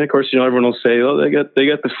man. And of course, everyone will say, oh, they got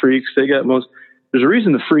the freaks. They got most. There's a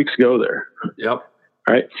reason the freaks go there. Yep. All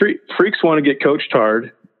right. Freaks want to get coached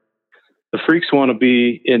hard. The freaks want to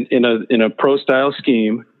be in a pro style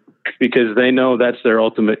scheme because they know that's their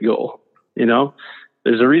ultimate goal.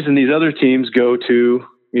 There's a reason these other teams go to,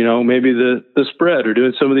 maybe the spread or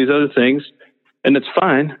doing some of these other things. And it's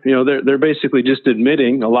fine. They're basically just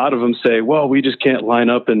admitting. A lot of them say, well, we just can't line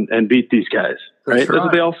up and beat these guys. Right? That's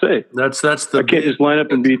what they all say. I can't just line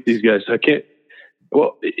up and beat these guys. I can't.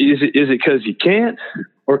 Well, is it because you can't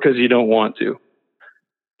or because you don't want to?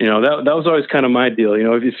 That was always kind of my deal.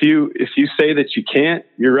 If you say that you can't,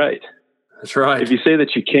 you're right. That's right. If you say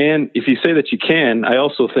that you can, I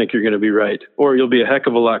also think you're going to be right, or you'll be a heck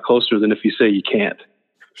of a lot closer than if you say you can't.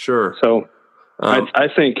 Sure. So I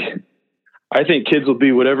think kids will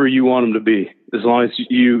be whatever you want them to be, as long as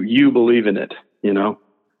you believe in it,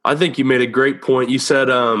 I think you made a great point. You said,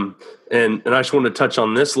 and I just want to touch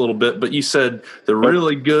on this a little bit, but you said the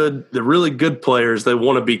really good players, they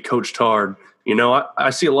want to be coached hard. I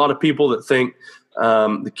see a lot of people that think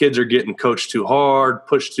the kids are getting coached too hard,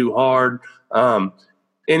 pushed too hard.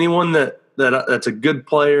 Anyone that that's a good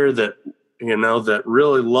player that, you know, that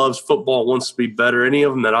really loves football, wants to be better. Any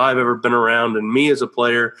of them that I've ever been around, and me as a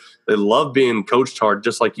player, they love being coached hard.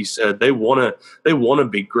 Just like you said, they want to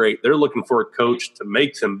be great. They're looking for a coach to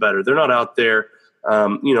make them better. They're not out there,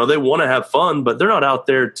 you know, they want to have fun, but they're not out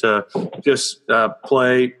there to just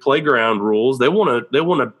play playground rules. They want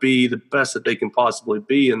to be the best that they can possibly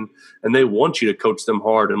be, and they want you to coach them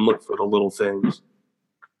hard and look for the little things.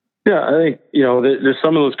 Yeah, I think, you know, there's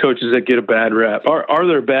some of those coaches that get a bad rap. Are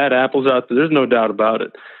there bad apples out there? There's no doubt about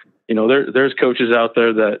it. You know, there's coaches out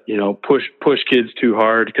there that, you know, push kids too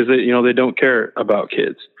hard because they don't care about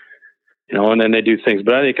kids, you know, and then they do things.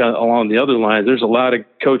 But I think along the other lines, there's a lot of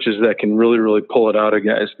coaches that can really, really pull it out of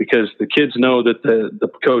guys because the kids know that the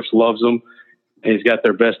coach loves them and he's got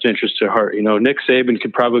their best interests at heart. You know, Nick Saban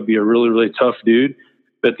could probably be a really, really tough dude,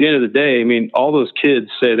 but at the end of the day, I mean, all those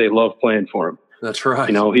kids say they love playing for him. That's right.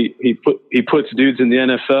 You know, he puts dudes in the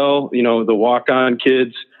NFL, you know, the walk-on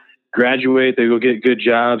kids graduate, they go get good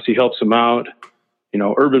jobs. He helps them out. You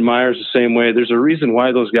know, Urban Meyer's the same way. There's a reason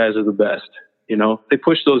why those guys are the best. You know, they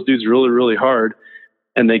push those dudes really, really hard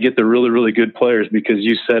and they get the really, really good players because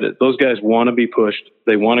you said it. Those guys want to be pushed.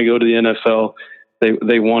 They want to go to the NFL.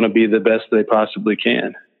 They want to be the best they possibly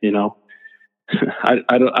can, you know.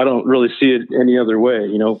 I don't really see it any other way.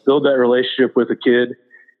 You know, build that relationship with a kid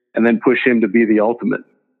and then push him to be the ultimate.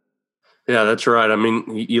 Yeah, that's right. I mean,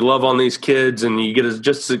 you love on these kids, and you get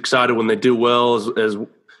just as excited when they do well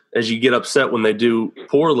as you get upset when they do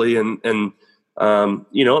poorly. And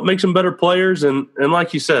you know, it makes them better players. And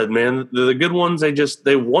like you said, man, the good ones,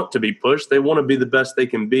 they want to be pushed. They want to be the best they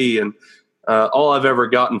can be. And all I've ever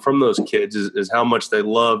gotten from those kids is how much they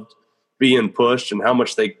loved being pushed and how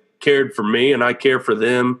much they cared for me, and I care for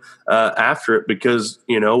them after it because,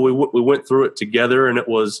 you know, we went through it together, and it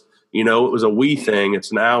was, you know, it was a we thing.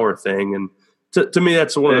 It's an our thing. And to me,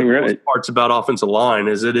 that's one of the coolest parts about offensive line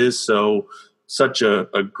is it is such a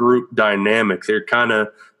group dynamic. They're kind of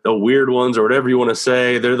the weird ones or whatever you want to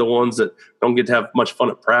say. They're the ones that don't get to have much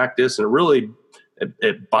fun at practice, and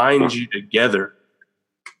it binds you together.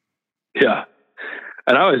 Yeah.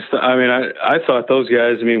 And I thought those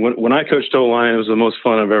guys, I mean, when I coached O-line, it was the most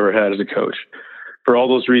fun I've ever had as a coach for all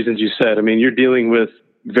those reasons you said. I mean, you're dealing with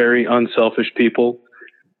very unselfish people.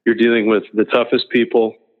 You're dealing with the toughest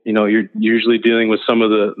people. You know, you're usually dealing with some of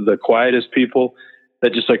the quietest people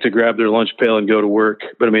that just like to grab their lunch pail and go to work.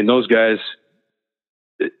 But I mean, those guys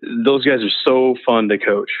are so fun to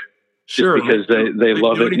coach. Sure. Because they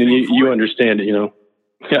love it and you understand it, you know?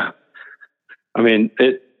 Yeah. I mean,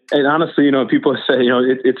 and honestly, you know, people say, you know,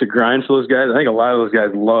 it's a grind for those guys. I think a lot of those guys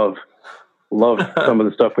love some of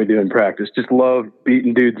the stuff we do in practice. Just love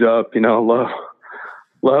beating dudes up, you know,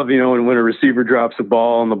 love, you know, when a receiver drops a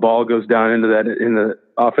ball and the ball goes down in the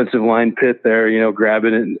offensive line pit there, you know,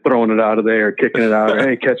 grabbing it and throwing it out of there, or kicking it out, or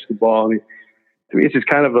hey, catch the ball. I mean, to me, it's just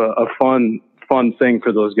kind of a fun thing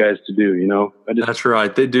for those guys to do, you know. That's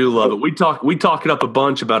right. They do love it. We talk it up a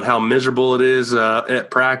bunch about how miserable it is at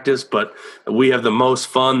practice, but we have the most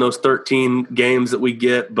fun, those 13 games that we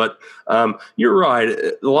get. But you're right.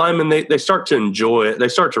 The linemen, they start to enjoy it. They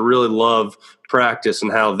start to really love practice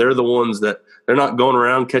and how they're the ones that they're not going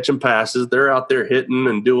around catching passes. They're out there hitting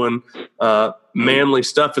and doing manly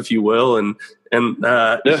stuff, if you will. And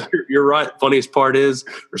you're right. Funniest part is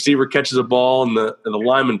receiver catches a ball and the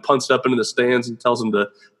lineman punts it up into the stands and tells him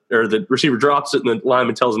or the receiver drops it and the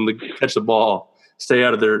lineman tells him to catch the ball, stay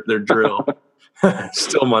out of their drill.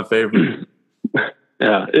 Still my favorite.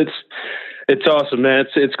 Yeah, it's awesome, man.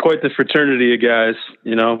 It's quite the fraternity of guys.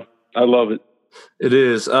 You know, I love it. It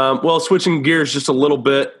is. Well, switching gears just a little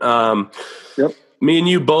bit. Yep. Me and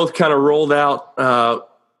you both kind of rolled out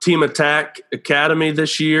Team Attack Academy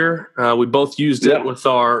this year. We both used it with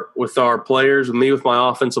our players, and me with my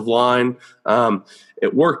offensive line.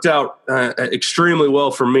 It worked out extremely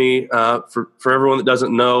well for me. For everyone that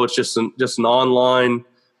doesn't know, it's just an online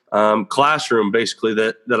classroom basically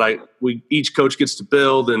that each coach gets to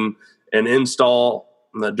build and install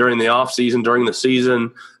during the off season, during the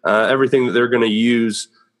season, everything that they're going to use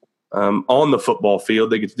on the football field.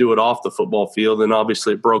 They get to do it off the football field, and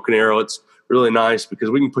obviously at Broken Arrow, it's really nice because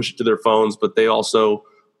we can push it to their phones, but they also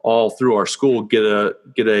all through our school get a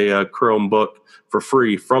Chromebook for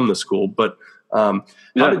free from the school. But how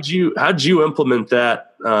did you implement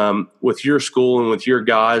that with your school and with your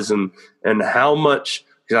guys, and how much?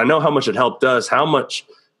 Because I know how much it helped us. How much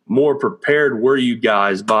more prepared were you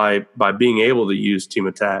guys by being able to use Team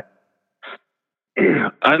Attack?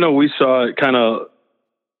 I know we saw it kind of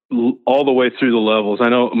all the way through the levels. I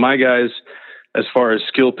know my guys, as far as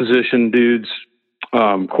skill position dudes,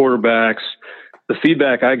 quarterbacks, the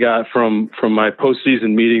feedback I got from my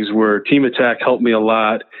postseason meetings were Team Attack helped me a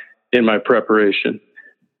lot in my preparation.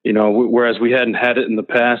 Whereas we hadn't had it in the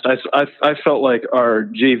past. I felt like our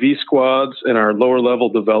JV squads and our lower level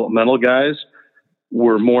developmental guys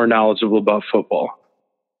were more knowledgeable about football.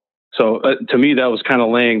 So to me, that was kind of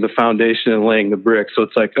laying the foundation and laying the bricks. So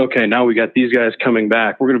it's like, okay, now we got these guys coming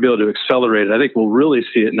back. We're going to be able to accelerate it. I think we'll really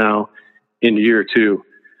see it now in year 2.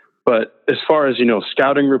 But as far as,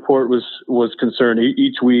 scouting report was concerned,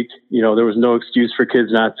 each week, there was no excuse for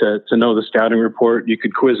kids not to know the scouting report. You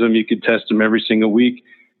could quiz them, you could test them every single week.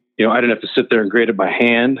 I didn't have to sit there and grade it by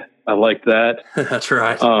hand. I liked that. That's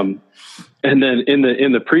right. And then in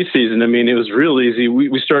the preseason, it was real easy.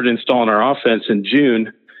 We started installing our offense in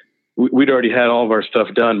June. We'd already had all of our stuff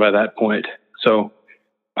done by that point. So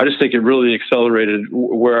I just think it really accelerated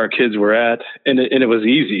where our kids were at, and it was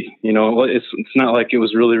easy. It's not like it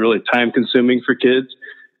was really, really time consuming for kids.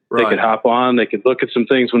 Right. They could hop on, they could look at some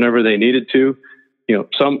things whenever they needed to.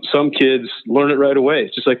 Some kids learn it right away.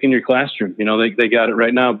 It's just like in your classroom. They got it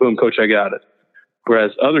right now. Boom, coach, I got it.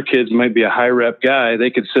 Whereas other kids might be a high rep guy. They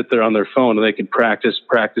could sit there on their phone and they could practice,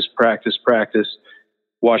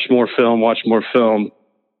 watch more film.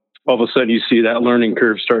 All of a sudden you see that learning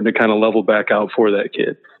curve starting to kind of level back out for that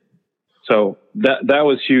kid. So that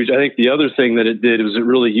was huge. I think the other thing that it did was it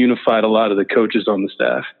really unified a lot of the coaches on the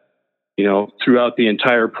staff. Throughout the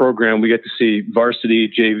entire program, we get to see varsity,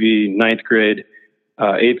 JV, 9th grade,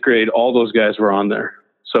 8th grade, all those guys were on there.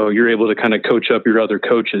 So you're able to kind of coach up your other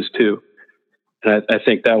coaches too. And I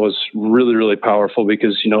think that was really, really powerful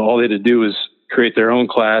because, all they had to do was create their own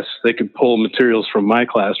class. They could pull materials from my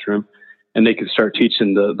classroom and they could start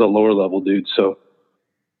teaching the lower level dudes. So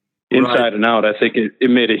inside and out, I think it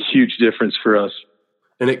made a huge difference for us.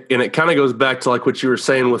 And it kind of goes back to like what you were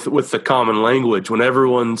saying with the common language. When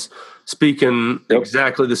everyone's speaking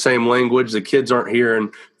exactly the same language, the kids aren't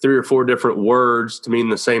hearing 3 or 4 different words to mean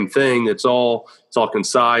the same thing. It's all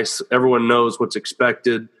concise. Everyone knows what's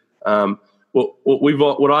expected.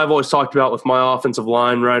 What I've always talked about with my offensive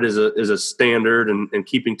line, right, is a standard and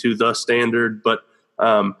keeping to the standard. But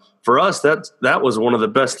for us, that was one of the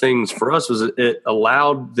best things for us was it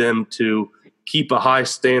allowed them to keep a high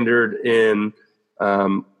standard in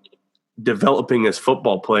developing as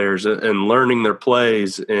football players and learning their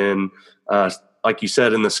plays. And like you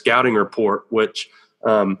said, in the scouting report, which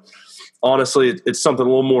honestly, it's something a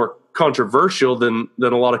little more controversial than a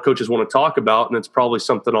lot of coaches want to talk about. And it's probably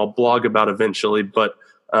something I'll blog about eventually. But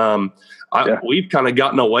we've kind of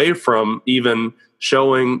gotten away from even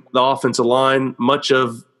showing the offensive line much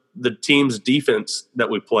of the team's defense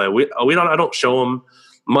that we play. I don't show them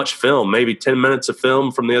much film, maybe 10 minutes of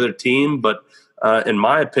film from the other team. But in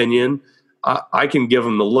my opinion, I can give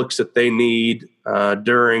them the looks that they need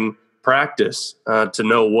during practice to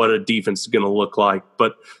know what a defense is going to look like.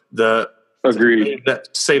 But Agreed.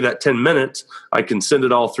 Save that 10 minutes, I can send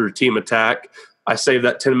it all through Team Attack. I save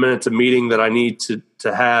that 10 minutes of meeting that I need to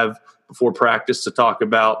have before practice to talk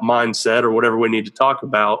about mindset or whatever we need to talk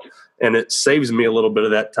about. And it saves me a little bit of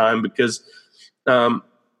that time because on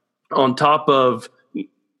top of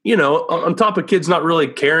kids not really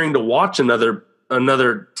caring to watch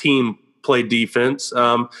another team play defense,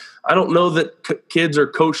 I don't know that kids are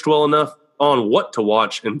coached well enough on what to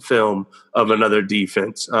watch in film of another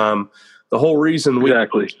defense. The whole reason we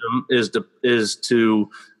coach them is to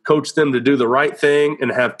coach them to do the right thing and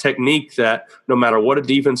have technique that no matter what a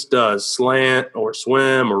defense does, slant or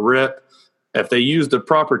swim or rip, if they use the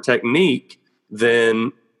proper technique,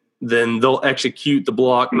 then they'll execute the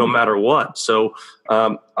block no matter what. So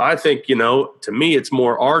I think, to me, it's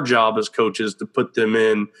more our job as coaches to put them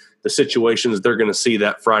in the situations they're going to see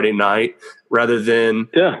that Friday night rather than,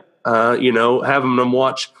 having them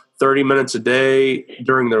watch 30 minutes a day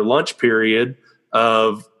during their lunch period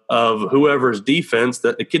of whoever's defense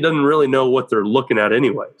that the kid doesn't really know what they're looking at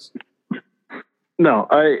anyways. No,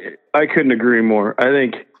 I couldn't agree more. I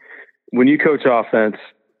think when you coach offense,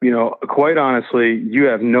 quite honestly, you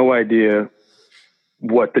have no idea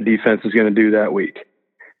what the defense is going to do that week.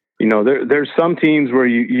 There's some teams where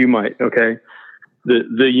you might,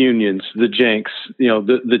 the Unions, the Jenks,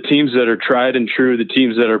 the teams that are tried and true, the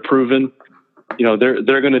teams that are proven,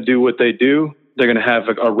 they're going to do what they do. They're going to have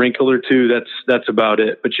a wrinkle or two. That's about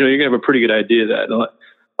it. But, you're going to have a pretty good idea of that.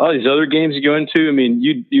 All these other games you go into,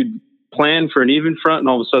 you plan for an even front and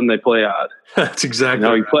all of a sudden they play odd. That's exactly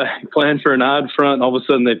right. You plan for an odd front and all of a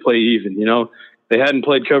sudden they play even. They hadn't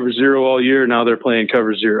played cover zero all year. Now they're playing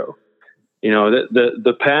cover zero.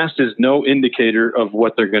 The past is no indicator of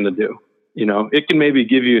what they're going to do. It can maybe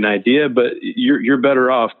give you an idea, but you're better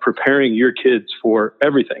off preparing your kids for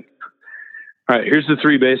everything. all right, here's the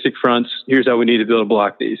 3 basic fronts. Here's how we need to be able to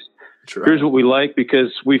block these. Right. Here's what we like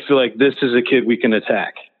because we feel like this is a kid we can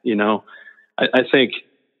attack. I think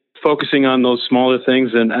focusing on those smaller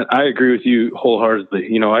things, and I agree with you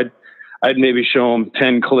wholeheartedly. I'd maybe show them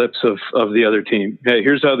 10 clips of the other team. Hey,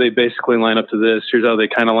 here's how they basically line up to this. Here's how they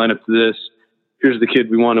kind of line up to this. Here's the kid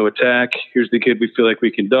we want to attack. Here's the kid we feel like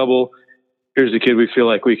we can double. Here's the kid we feel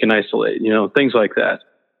like we can isolate, things like that.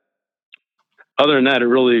 Other than that, it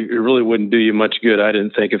really wouldn't do you much good, I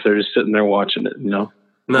didn't think, if they're just sitting there watching it, No,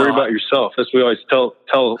 worry about yourself. That's what we always tell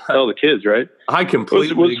the kids, right? I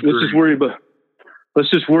completely agree. Let's just worry about let's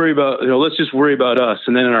just worry about us.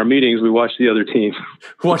 And then in our meetings, we watch the other team.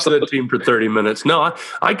 Watch that team for 30 minutes. No,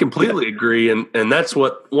 I completely agree. And that's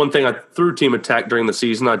one thing I through team attack during the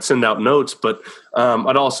season, I'd send out notes, but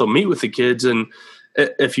I'd also meet with the kids. And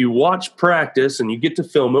if you watch practice and you get to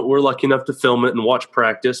film it, we're lucky enough to film it and watch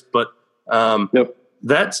practice. But yep.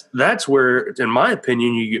 That's where, in my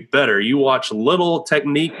opinion, you get better. You watch little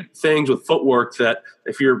technique things with footwork that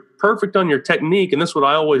if you're perfect on your technique, and this is what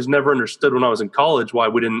I always never understood when I was in college, why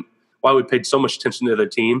we paid so much attention to the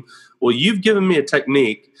team. Well, you've given me a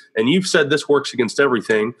technique and you've said this works against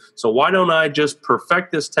everything. So why don't I just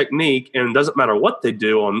perfect this technique? And it doesn't matter what they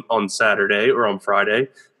do on Saturday or on Friday,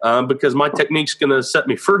 because my technique's going to set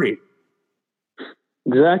me free.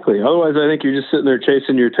 Exactly. Otherwise, I think you're just sitting there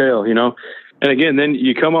chasing your tail, And again, then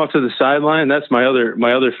you come off to the sideline. That's my other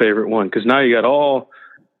favorite one, because now you got all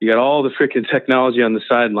the freaking technology on the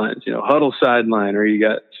sidelines. Huddle sideline, or you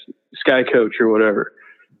got Sky Coach or whatever.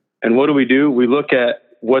 And what do? We look at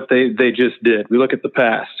what they just did. We look at the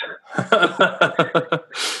past.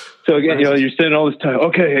 So again, you're spending all this time.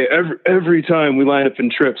 Okay, every time we line up in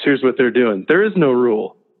trips, here's what they're doing. There is no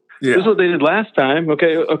rule. Yeah. This is what they did last time.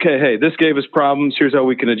 Okay. Hey, this gave us problems. Here's how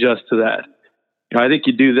we can adjust to that. I think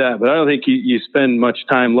you do that, but I don't think you spend much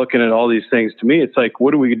time looking at all these things. To me, it's like,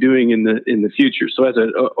 what are we doing in the future? So as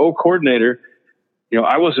an O coordinator,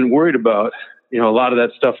 I wasn't worried about, a lot of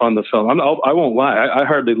that stuff on the film. I won't lie. I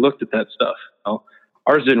hardly looked at that stuff.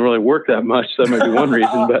 Ours didn't really work that much. So that might be one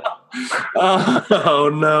reason, but.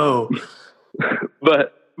 Oh no.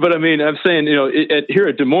 But I mean, I'm saying, here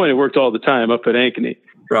at Des Moines, it worked all the time up at Ankeny.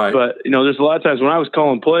 Right. But, there's a lot of times when I was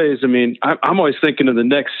calling plays, I mean, I'm always thinking of the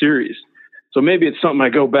next series. So maybe it's something I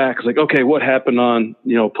go back. It's like, okay, what happened on,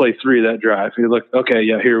 play 3 of that drive? And you look, okay,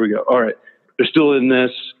 yeah, here we go. All right. They're still in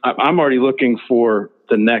this. I'm already looking for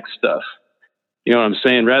the next stuff. You know what I'm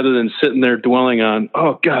saying? Rather than sitting there dwelling on,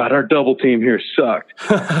 oh God, our double team here sucked.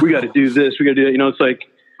 We got to do this. We got to do that. It's like,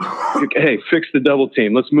 hey, fix the double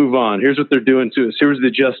team. Let's move on. Here's what they're doing to us. Here's the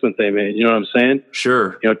adjustment they made. You know what I'm saying?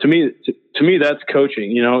 Sure. To me, that's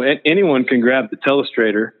coaching. Anyone can grab the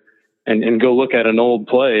telestrator and go look at an old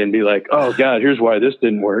play and be like, oh God, here's why this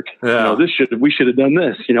didn't work. Yeah. We should have done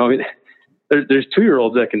this. There's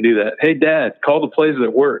 2-year-olds that can do that. Hey, Dad, call the plays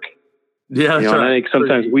that work. Yeah. And I think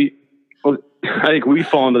sometimes we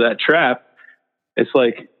fall into that trap. It's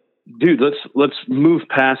like, dude, let's move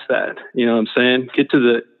past that. You know what I'm saying? Get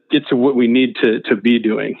to what we need to be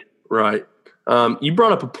doing. Right. You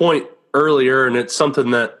brought up a point earlier, and it's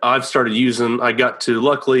something that I've started using.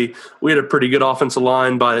 Luckily, we had a pretty good offensive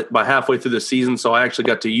line by halfway through the season, so I actually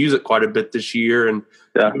got to use it quite a bit this year. And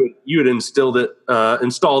yeah. You had installed it,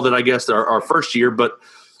 I guess, our first year. But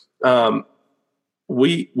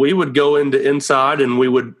we would go into inside, and we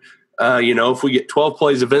would, if we get 12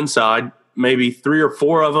 plays of inside, maybe 3 or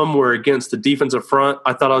 4 of them were against the defensive front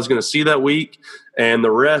I thought I was going to see that week, and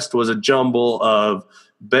the rest was a jumble of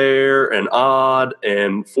bear and odd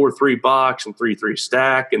and 4-3 box and 3-3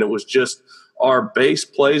 stack. And it was just our base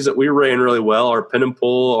plays that we ran really well, our pin and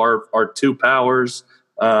pull, our 2 powers,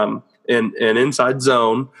 and inside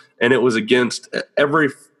zone. And it was against every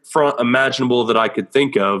front imaginable that I could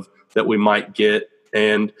think of that we might get.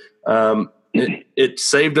 And it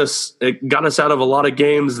saved us. It got us out of a lot of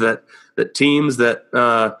games that teams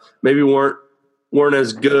that maybe weren't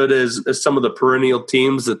as good as some of the perennial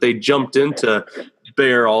teams that they jumped into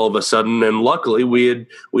bear all of a sudden. And luckily we'd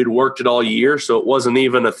worked it all year, so it wasn't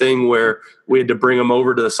even a thing where we had to bring them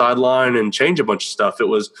over to the sideline and change a bunch of stuff. It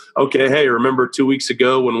was, okay, hey, remember 2 weeks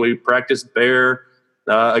ago when we practiced bear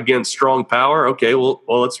against strong power? Okay, well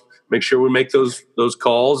let's make sure we make those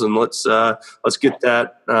calls, and let's get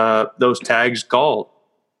those tags called.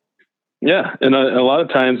 Yeah, and a lot of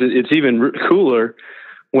times it's even cooler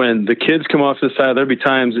when the kids come off the side. There'll be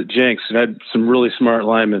times at Jenks and had some really smart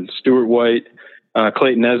linemen, Stuart White,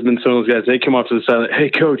 Clayton Esmond, some of those guys. They come off to the side, like, hey,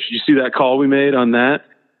 coach, did you see that call we made on that?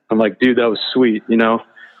 I'm like, dude, that was sweet.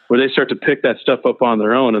 Where they start to pick that stuff up on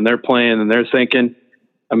their own, and they're playing and they're thinking.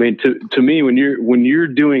 I mean, to me, when you're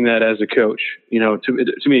doing that as a coach, to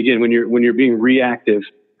me again, when you're being reactive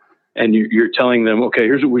and you're telling them, okay,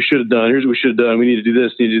 here's what we should have done. Here's what we should have done. We need to do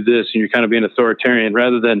this, and you're kind of being authoritarian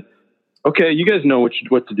rather than, okay, you guys know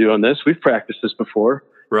what to do on this. We've practiced this before.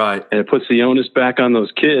 Right. And it puts the onus back on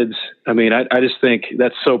those kids. I mean, I just think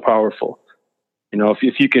that's so powerful.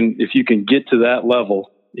 If you can get to that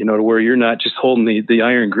level, to where you're not just holding the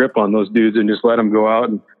iron grip on those dudes and just let them go out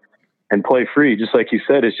and play free. Just like you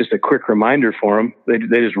said, it's just a quick reminder for them. They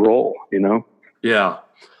just roll, Yeah.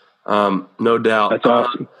 No doubt. That's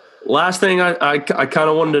awesome. Last thing I kind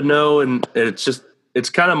of wanted to know, and it's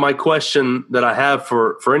kind of my question that I have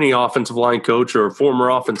for any offensive line coach or former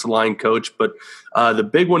offensive line coach. But the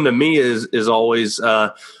big one to me is always,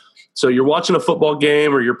 so you're watching a football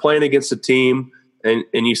game or you're playing against a team and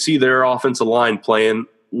you see their offensive line playing.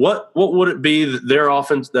 What would it be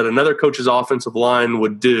that another coach's offensive line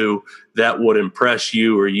would do that would impress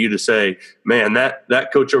you or you to say, man,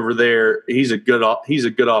 that coach over there, he's a good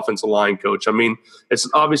offensive line coach. I mean, it's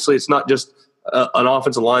not just an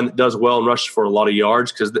offensive line that does well and rushes for a lot of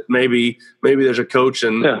yards, because maybe there's a coach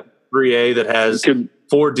in 3A that has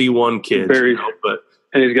 4 D1 kids,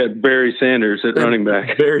 and he's got Barry Sanders at running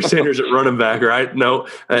back. Barry Sanders at running back, right? No,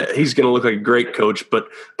 he's going to look like a great coach. But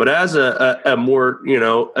as a more,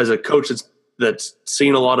 as a coach that's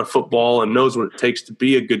seen a lot of football and knows what it takes to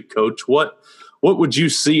be a good coach, what would you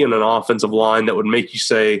see in an offensive line that would make you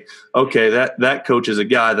say, okay, that coach is a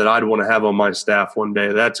guy that I'd want to have on my staff one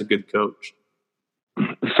day. That's a good coach.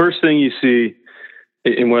 The first thing you see,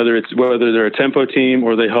 and whether they're a tempo team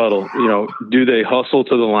or they huddle, do they hustle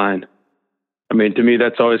to the line? I mean, to me,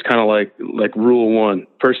 that's always kind of like rule one.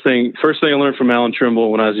 First thing I learned from Alan Trimble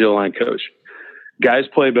when I was the O-line coach: guys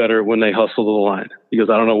play better when they hustle to the line. He goes,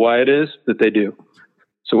 I don't know why it is that they do.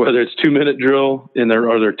 So whether it's 2-minute drill in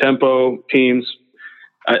their tempo teams,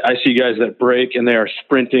 I see guys that break and they are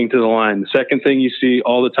sprinting to the line. The second thing you see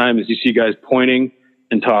all the time is you see guys pointing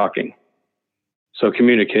and talking. So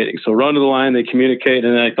communicating. So run to the line, they communicate.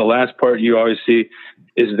 And then the last part you always see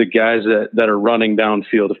is the guys that are running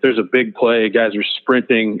downfield. If there's a big play, guys are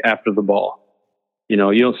sprinting after the ball. You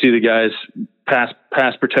don't see the guys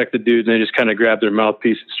pass protected dudes and they just kind of grab their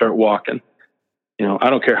mouthpiece and start walking. I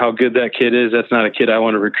don't care how good that kid is. That's not a kid I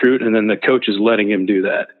want to recruit. And then the coach is letting him do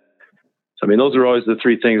that. So, I mean, those are always the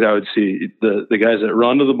three things I would see: the guys that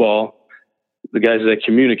run to the ball, the guys that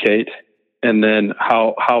communicate, and then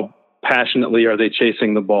how passionately are they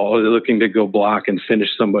chasing the ball? Are they looking to go block and finish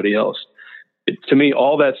somebody else? To me,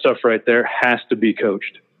 all that stuff right there has to be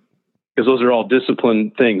coached, because those are all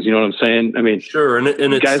disciplined things. You know what I'm saying? I mean, sure. And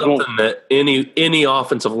it's something that any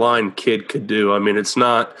offensive line kid could do. I mean, it's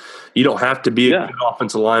not, you don't have to be a good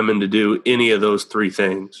offensive lineman to do any of those three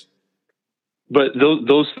things. But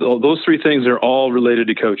those three things are all related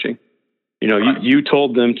to coaching. Right. You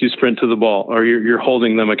told them to sprint to the ball, or you're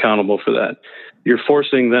holding them accountable for that. You're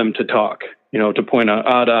forcing them to talk, to point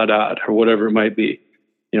out or whatever it might be.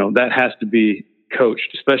 That has to be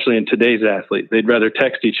coached, especially in today's athlete. They'd rather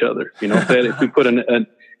text each other. If you put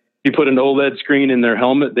an OLED screen in their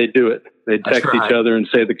helmet, they do it. They text each other and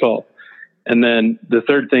say the call. And then the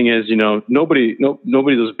third thing is, nobody of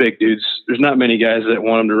those big dudes, there's not many guys that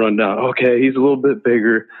want him to run down. Okay, he's a little bit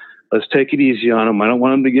bigger. Let's take it easy on him. I don't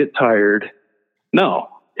want him to get tired. No,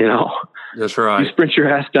 That's right. You sprint your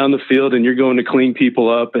ass down the field and you're going to clean people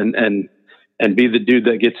up and be the dude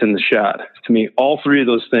that gets in the shot. To me, all three of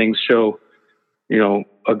those things show,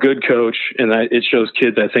 a good coach, and it shows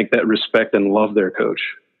kids, I think, that respect and love their coach.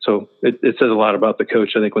 So it says a lot about the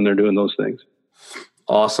coach, I think, when they're doing those things.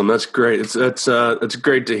 Awesome. That's great. It's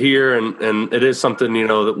great to hear. And it is something,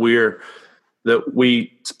 that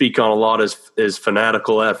we speak on a lot is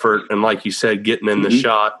fanatical effort. And like you said, getting in the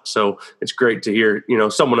shot. So it's great to hear,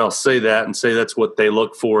 someone else say that and say that's what they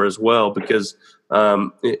look for as well, because,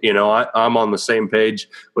 I'm on the same page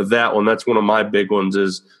with that one. That's one of my big ones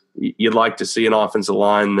is you'd like to see an offensive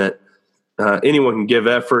line that anyone can give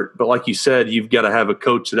effort. But like you said, you've got to have a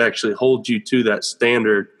coach that actually holds you to that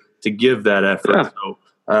standard to give that effort. Yeah.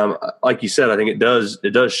 So like you said, I think it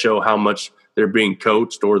does show how much they're being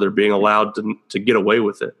coached or they're being allowed to get away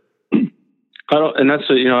with it.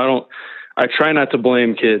 I try not to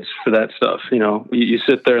blame kids for that stuff. You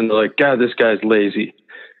sit there and they're like, God, this guy's lazy.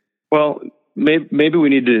 Well, maybe we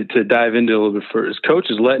need to dive into a little bit first. Coach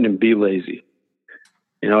is letting him be lazy.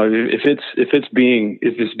 If it's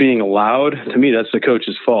being allowed, to me, that's the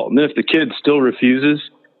coach's fault. And then if the kid still refuses,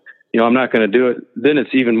 I'm not going to do it, then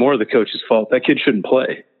it's even more the coach's fault. That kid shouldn't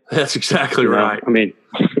play. That's exactly right. I mean,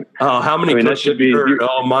 how many coaches should be heard?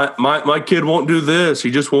 My kid won't do this.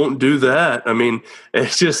 He just won't do that. I mean,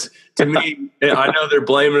 it's just, to me, I know they're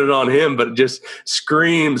blaming it on him, but it just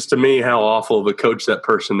screams to me how awful of a coach that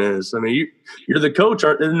person is. I mean, you're the coach,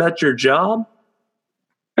 isn't that your job?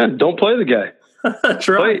 Man, don't play the guy. That's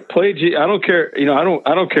right. Play. I don't care. I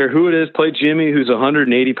don't care who it is. Play Jimmy, who's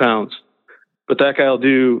 180 pounds, but that guy will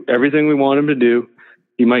do everything we want him to do.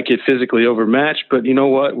 He might get physically overmatched, but you know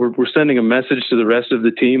what? We're sending a message to the rest of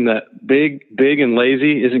the team that big and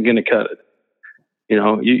lazy isn't going to cut it.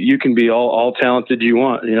 You can be all talented you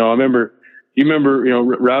want. You remember,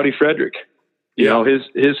 Rowdy Frederick.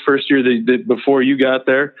 His first year before you got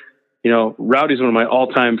there. Rowdy's one of my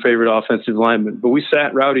all-time favorite offensive linemen. But we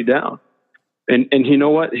sat Rowdy down, and you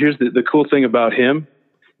know what? Here's the cool thing about him.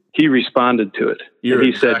 He responded to it. And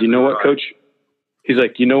he said, "You know what, Coach?" He's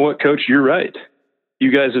like, "You know what, Coach? You're right.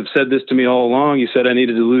 You guys have said this to me all along. You said I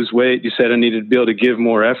needed to lose weight. You said I needed to be able to give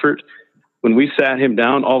more effort." When we sat him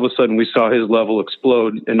down, all of a sudden we saw his level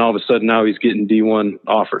explode, and all of a sudden now he's getting D1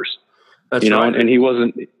 offers. That's right. And he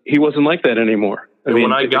wasn't like that anymore. I mean,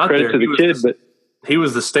 when I got there, to the kid, but he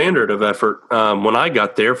was the standard of effort when I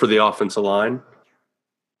got there for the offensive line.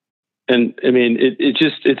 And I mean,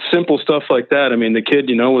 it's simple stuff like that. I mean, the kid,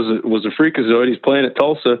 was a freakazoid. He's playing at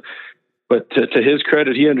Tulsa, but to his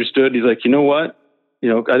credit, he understood. He's like, you know what?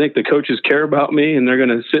 I think the coaches care about me, and they're going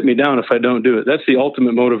to sit me down if I don't do it. That's the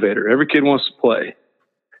ultimate motivator. Every kid wants to play.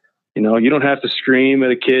 You don't have to scream at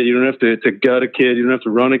a kid. You don't have to gut a kid. You don't have to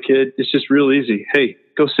run a kid. It's just real easy. Hey,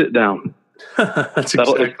 go sit down. That's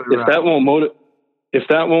exactly right. If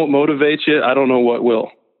that won't motivate you, I don't know what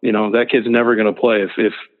will. That kid's never going to play.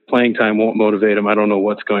 If playing time won't motivate him, I don't know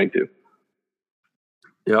what's going to.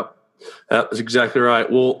 Yep. That's exactly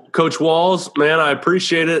right. Well, Coach Walls, man, I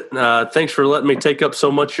appreciate it. Thanks for letting me take up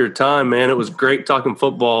so much of your time, man. It was great talking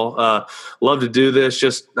football. Love to do this.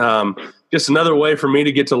 Just another way for me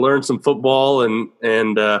to get to learn some football, and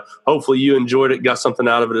hopefully you enjoyed it, got something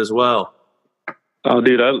out of it as well. Oh,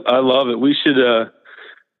 dude, I love it. We should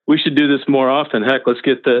do this more often. Heck, let's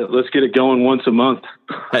get it going once a month.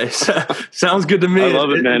 Hey, sounds good to me. I love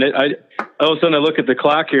it, man. All of a sudden I look at the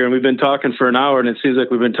clock here and we've been talking for an hour and it seems like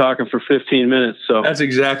we've been talking for 15 minutes. So that's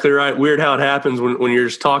exactly right. Weird how it happens when you're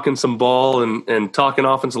just talking some ball and talking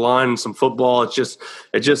offensive line and some football. It's just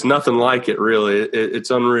nothing like it, really. It's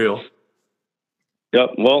unreal.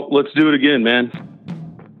 Yep. Well, let's do it again, man.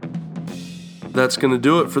 That's going to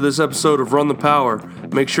do it for this episode of Run the Power.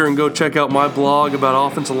 Make sure and go check out my blog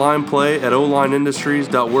about offensive line play at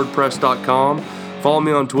olineindustries.wordpress.com. Follow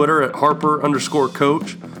me on Twitter at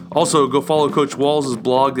Harper_coach. Also, go follow Coach Walls'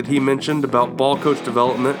 blog that he mentioned about ball coach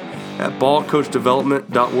development at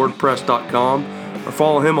ballcoachdevelopment.wordpress.com, or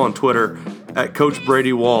follow him on Twitter at Coach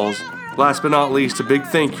Brady Walls. Last but not least, a big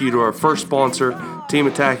thank you to our first sponsor, Team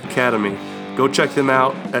Attack Academy. Go check them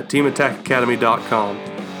out at teamattackacademy.com.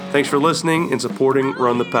 Thanks for listening and supporting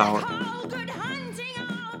Run the Power.